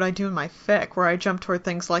of like what I do in my fic, where I jump toward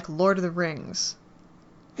things like Lord of the Rings.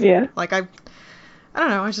 Yeah. Like I don't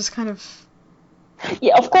know, I just kind of...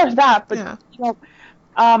 Yeah, of course that, but, yeah.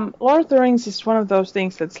 Lord of the Rings is one of those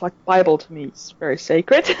things that's like Bible to me. It's very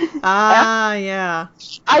sacred. Yeah.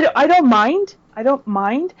 I don't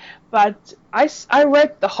mind, but I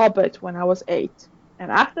read The Hobbit when I was 8. And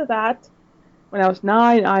after that, when I was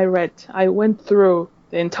 9, I went through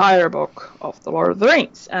the entire book of The Lord of the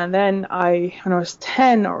Rings. And then when I was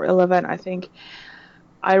 10 or 11, I think,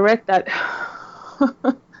 I read that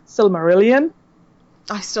Silmarillion.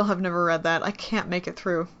 I still have never read that. I can't make it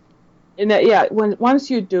through. Once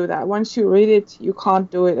you do that, once you read it, you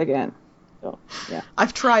can't do it again. So, yeah.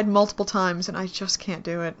 I've tried multiple times and I just can't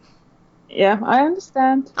do it. Yeah, I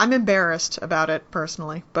understand. I'm embarrassed about it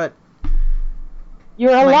personally, but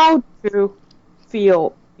You're allowed to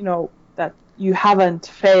feel, that you haven't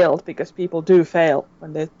failed because people do fail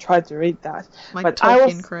when they try to read that. my But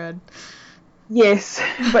Tolkien cred. yes,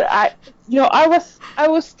 but I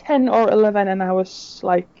was 10 or 11 and I was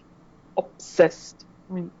like obsessed.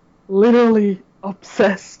 I mean, literally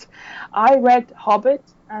obsessed. I read Hobbit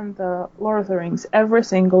and the Lord of the Rings every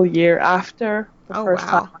single year after the first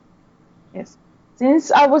time. Yes.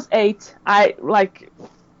 Since I was 8,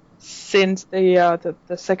 since the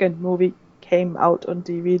second movie came out on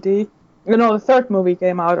DVD. The third movie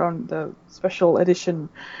came out on the special edition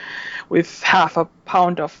with half a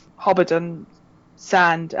pound of Hobbiton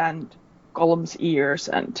sand and Gollum's ears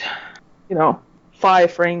and,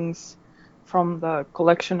 5 rings from the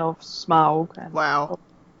collection of Smaug. And, wow.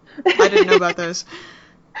 I didn't know about those.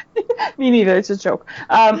 Me neither, it's a joke.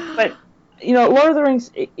 But, Lord of the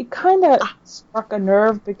Rings, it kind of struck a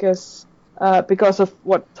nerve because of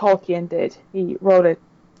what Tolkien did. He wrote it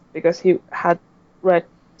because he had read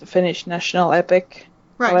the Finnish national epic,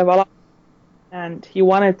 right. Kalevala, and he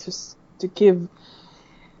wanted to give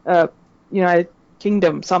United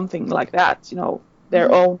Kingdom something like that,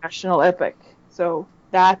 their own national epic. So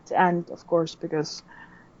that, and of course because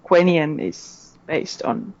Quenya is based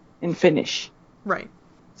in Finnish. Right.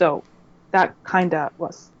 So that kind of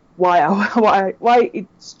was why it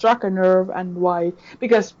struck a nerve, and why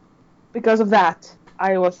because of that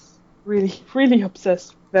I was really, really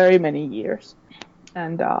obsessed very many years.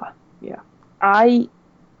 And I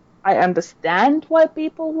understand why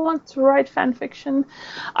people want to write fan fiction.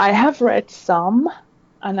 I have read some,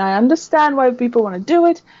 and I understand why people want to do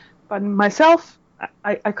it, but myself,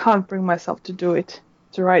 I can't bring myself to do it,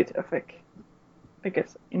 to write a fic,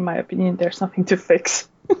 because in my opinion there's nothing to fix.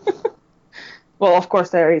 Well, of course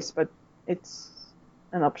there is, but it's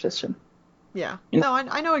an obsession. Yeah. No,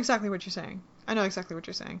 I know exactly what you're saying.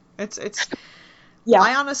 It's yeah.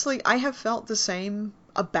 I have felt the same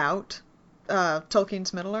about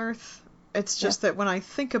Tolkien's Middle-earth. It's just that when I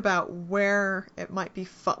think about where it might be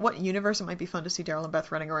fun, what universe it might be fun to see Daryl and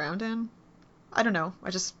Beth running around in, I don't know.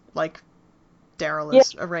 I just like Daryl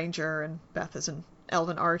as a ranger and Beth as an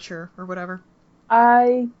elven archer or whatever.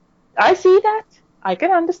 I see that. I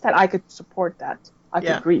can understand. I could support that. I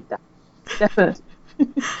could read that. Definitely.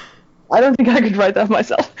 I don't think I could write that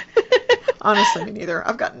myself. Honestly, me neither.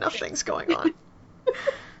 I've got enough things going on.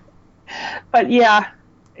 But yeah,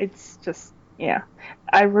 it's just,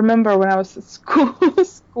 I remember when I was at school,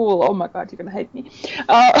 oh my god, you're gonna hate me.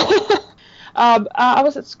 I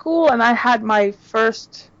was at school and I had my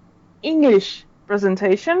first English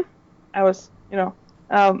presentation. I was,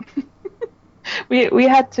 we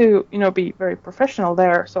had to, be very professional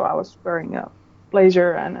there, so I was wearing a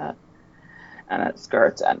blazer and a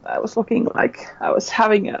skirt, and I was looking like I was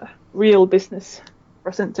having a real business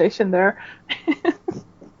presentation there.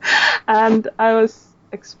 And I was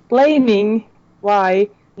explaining why,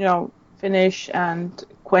 Finnish and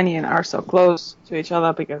Quenya are so close to each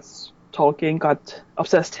other, because Tolkien got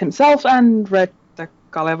obsessed himself and read the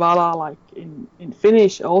Kalevala in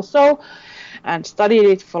Finnish also, and studied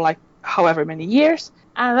it for however many years.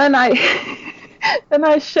 And then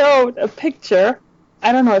I showed a picture.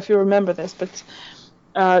 I don't know if you remember this,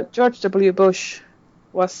 but George W. Bush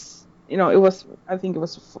was, I think it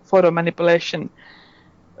was photo manipulation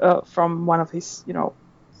from one of his,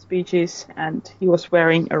 speeches, and he was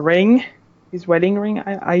wearing a ring, his wedding ring,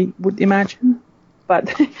 I would imagine. But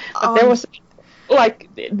there was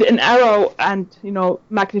an arrow and,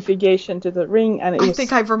 magnification to the ring, and I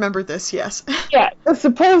think I've remembered this, yes. Yeah,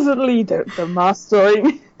 supposedly the master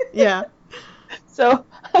ring. Yeah. So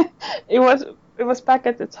it was back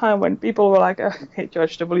at the time when people were like, okay,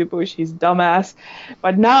 George W. Bush, he's dumbass.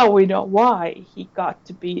 But now we know why he got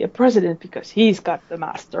to be a president, because he's got the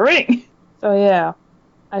master ring. So yeah,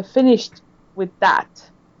 I finished with that.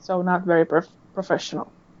 So not very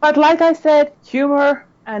professional. But like I said, humor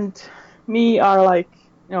and me are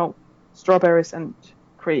strawberries and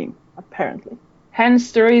cream, apparently.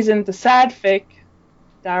 Hence the reason the sad fic,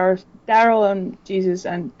 Daryl and Jesus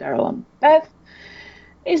and Daryl and Beth,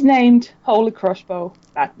 is named Holy Crossbow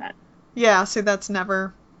Batman. Yeah, see, that's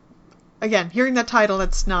never... Again, hearing that title,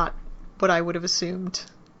 that's not what I would have assumed.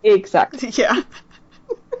 Exactly. Yeah.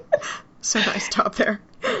 So nice job there.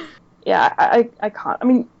 Yeah, I can't. I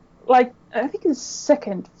mean, I think the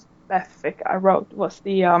second Beth fic I wrote was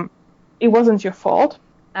the It Wasn't Your Fault.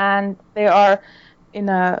 And they are in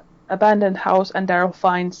a abandoned house, and Daryl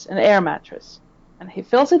finds an air mattress. And he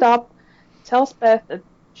fills it up, tells Beth that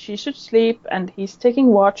she should sleep, and he's taking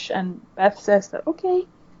watch, and Beth says that, okay,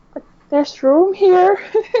 but there's room here.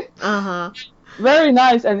 Uh-huh. Very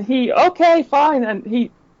nice. And he, okay, fine. And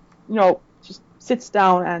he, just sits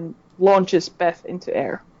down and launches Beth into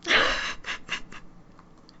air.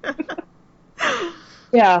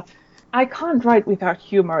 Yeah, I can't write without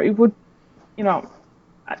humor. It would,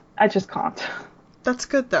 I just can't. That's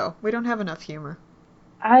good, though. We don't have enough humor.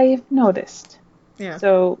 I've noticed. Yeah.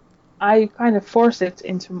 So I kind of force it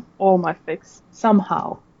into all my fics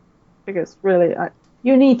somehow. Because really,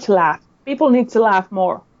 you need to laugh. People need to laugh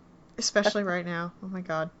more. Especially right now. Oh my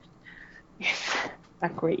god. Yes,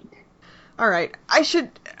 agreed. All right.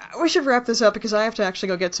 We should wrap this up because I have to actually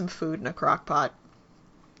go get some food in a crock pot.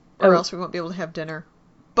 Or else we won't be able to have dinner.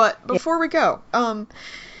 But before we go,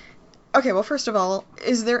 okay, well, first of all,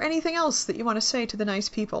 is there anything else that you want to say to the nice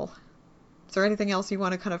people? Is there anything else you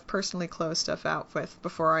want to kind of personally close stuff out with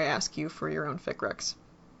before I ask you for your own fic recs?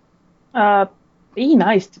 Be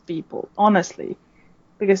nice to people, honestly.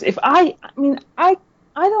 Because if I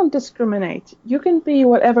don't discriminate. You can be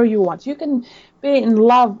whatever you want. You can be in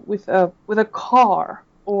love with a car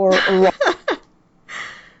or a rock.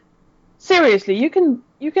 Seriously, you can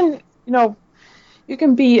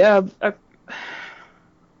be a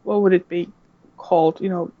what would it be called?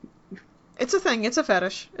 It's a thing. It's a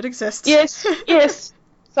fetish. It exists. Yes,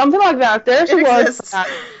 something like that. There's a word for that.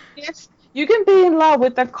 Yes, you can be in love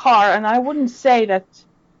with a car, and I wouldn't say that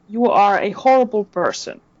you are a horrible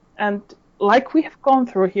person. And like we have gone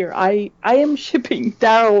through here, I am shipping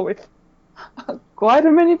Daryl with quite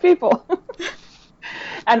a many people.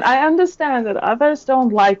 And I understand that others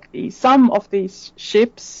don't like some of these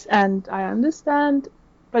ships, and I understand,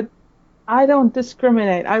 but I don't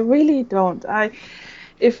discriminate. I really don't.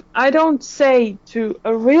 If I don't say to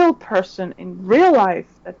a real person in real life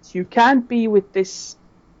that you can't be with this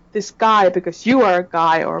guy because you are a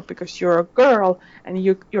guy or because you're a girl and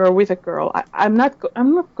you're with a girl, I'm not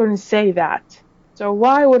going to say that. So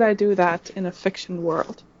why would I do that in a fiction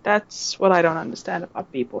world? That's what I don't understand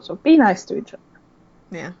about people. So be nice to each other.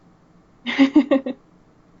 Yeah.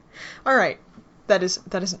 All right. That is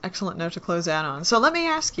an excellent note to close out on. So let me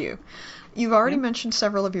ask you. You've already mentioned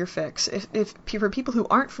several of your fics. If for people who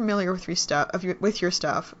aren't familiar with your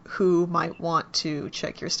stuff, who might want to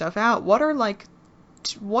check your stuff out, what are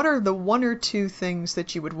the one or two things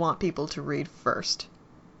that you would want people to read first?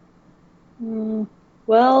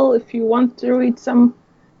 Well, if you want to read some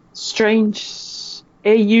strange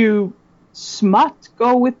AU smut,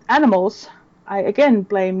 go with animals. I again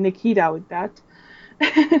blame Nikita with that.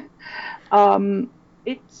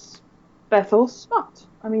 It's Bethel smut.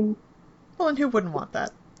 I mean, well, and who wouldn't want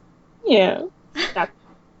that? Yeah, that's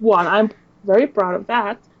one. I'm very proud of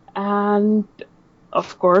that. And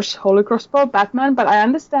of course, Holy Crossbow Batman. But I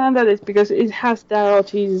understand that it's because it has Daryl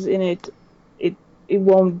Cheese in it. It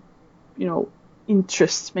won't,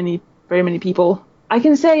 interest very many people. I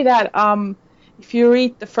can say that if you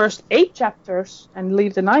read the first 8 chapters and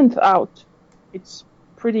leave the 9th out, it's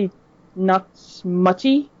pretty not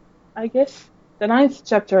smutty, I guess. The 9th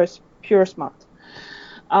chapter is pure smut.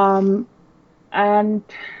 And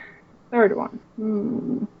third one,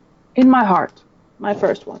 In My Heart, my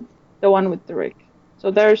first one, the one with the rig. So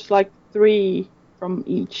there's 3 from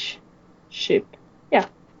each ship. Yeah.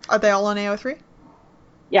 Are they all on AO3?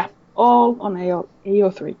 Yeah, all on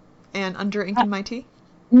AO3. And under Ink and My Tea?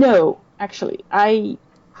 No, actually. I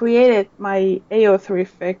created my AO3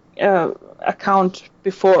 account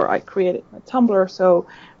before I created my Tumblr, so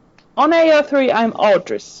on AO3 I'm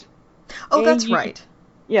Audris. Oh, that's right.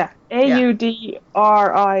 Yeah, AUDRISS.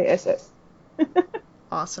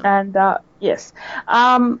 Awesome. And yes,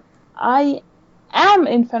 I am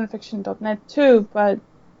in fanfiction.net too, but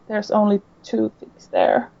there's only 2 things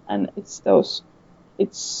there, and it's those.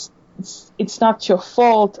 It's not your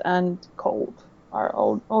fault and cold are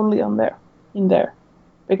only in there,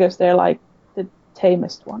 because they're the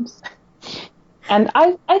tamest ones. And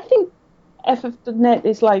I think FF.net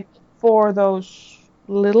is for those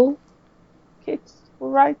little kids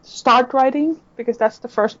who start writing, because that's the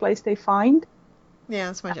first place they find. Yeah,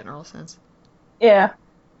 that's my general sense. Yeah,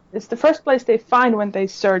 it's the first place they find when they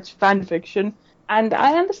search fanfiction, and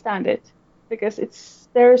I understand it, because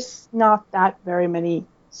there's not that very many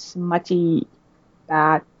smutty,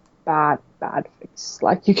 bad fics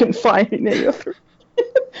like you can find in AO3.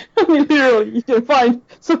 I mean, literally, you can find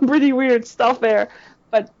some pretty weird stuff there,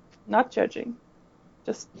 but not judging,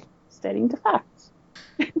 just stating the facts.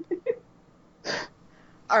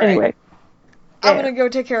 All right. Anyway, I'm gonna go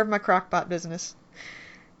take care of my crockpot business.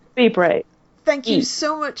 Be brave. Thank you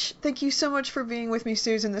so much. Thank you so much for being with me,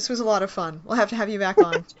 Susan. This was a lot of fun. We'll have to have you back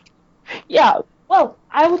on. Yeah, well,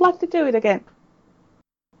 I would like to do it again.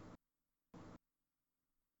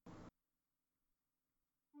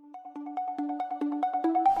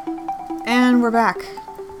 And we're back.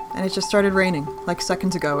 And it just started raining, like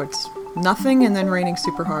seconds ago. It's nothing and then raining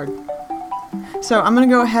super hard. So I'm gonna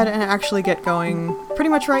go ahead and actually get going pretty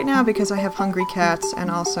much right now because I have hungry cats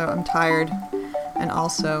and also I'm tired. And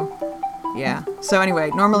also, yeah. So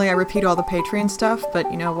anyway, normally I repeat all the Patreon stuff,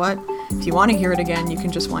 but you know what? If you want to hear it again, you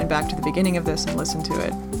can just wind back to the beginning of this and listen to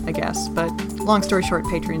it, I guess. But long story short,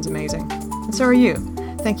 Patreon's amazing. And so are you.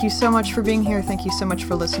 Thank you so much for being here. Thank you so much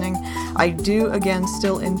for listening. I do, again,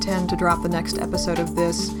 still intend to drop the next episode of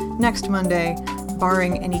this next Monday,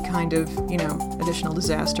 barring any kind of, additional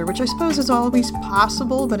disaster, which I suppose is always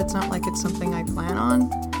possible, but it's not like it's something I plan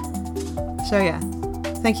on. So yeah,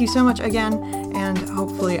 thank you so much again, and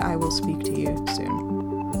hopefully I will speak to you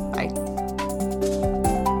soon. Bye.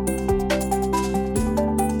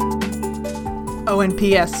 Oh, and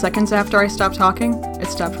P.S. Seconds after I stopped talking, it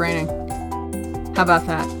stopped raining. How about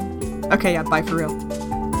that? Okay, yeah, bye for real.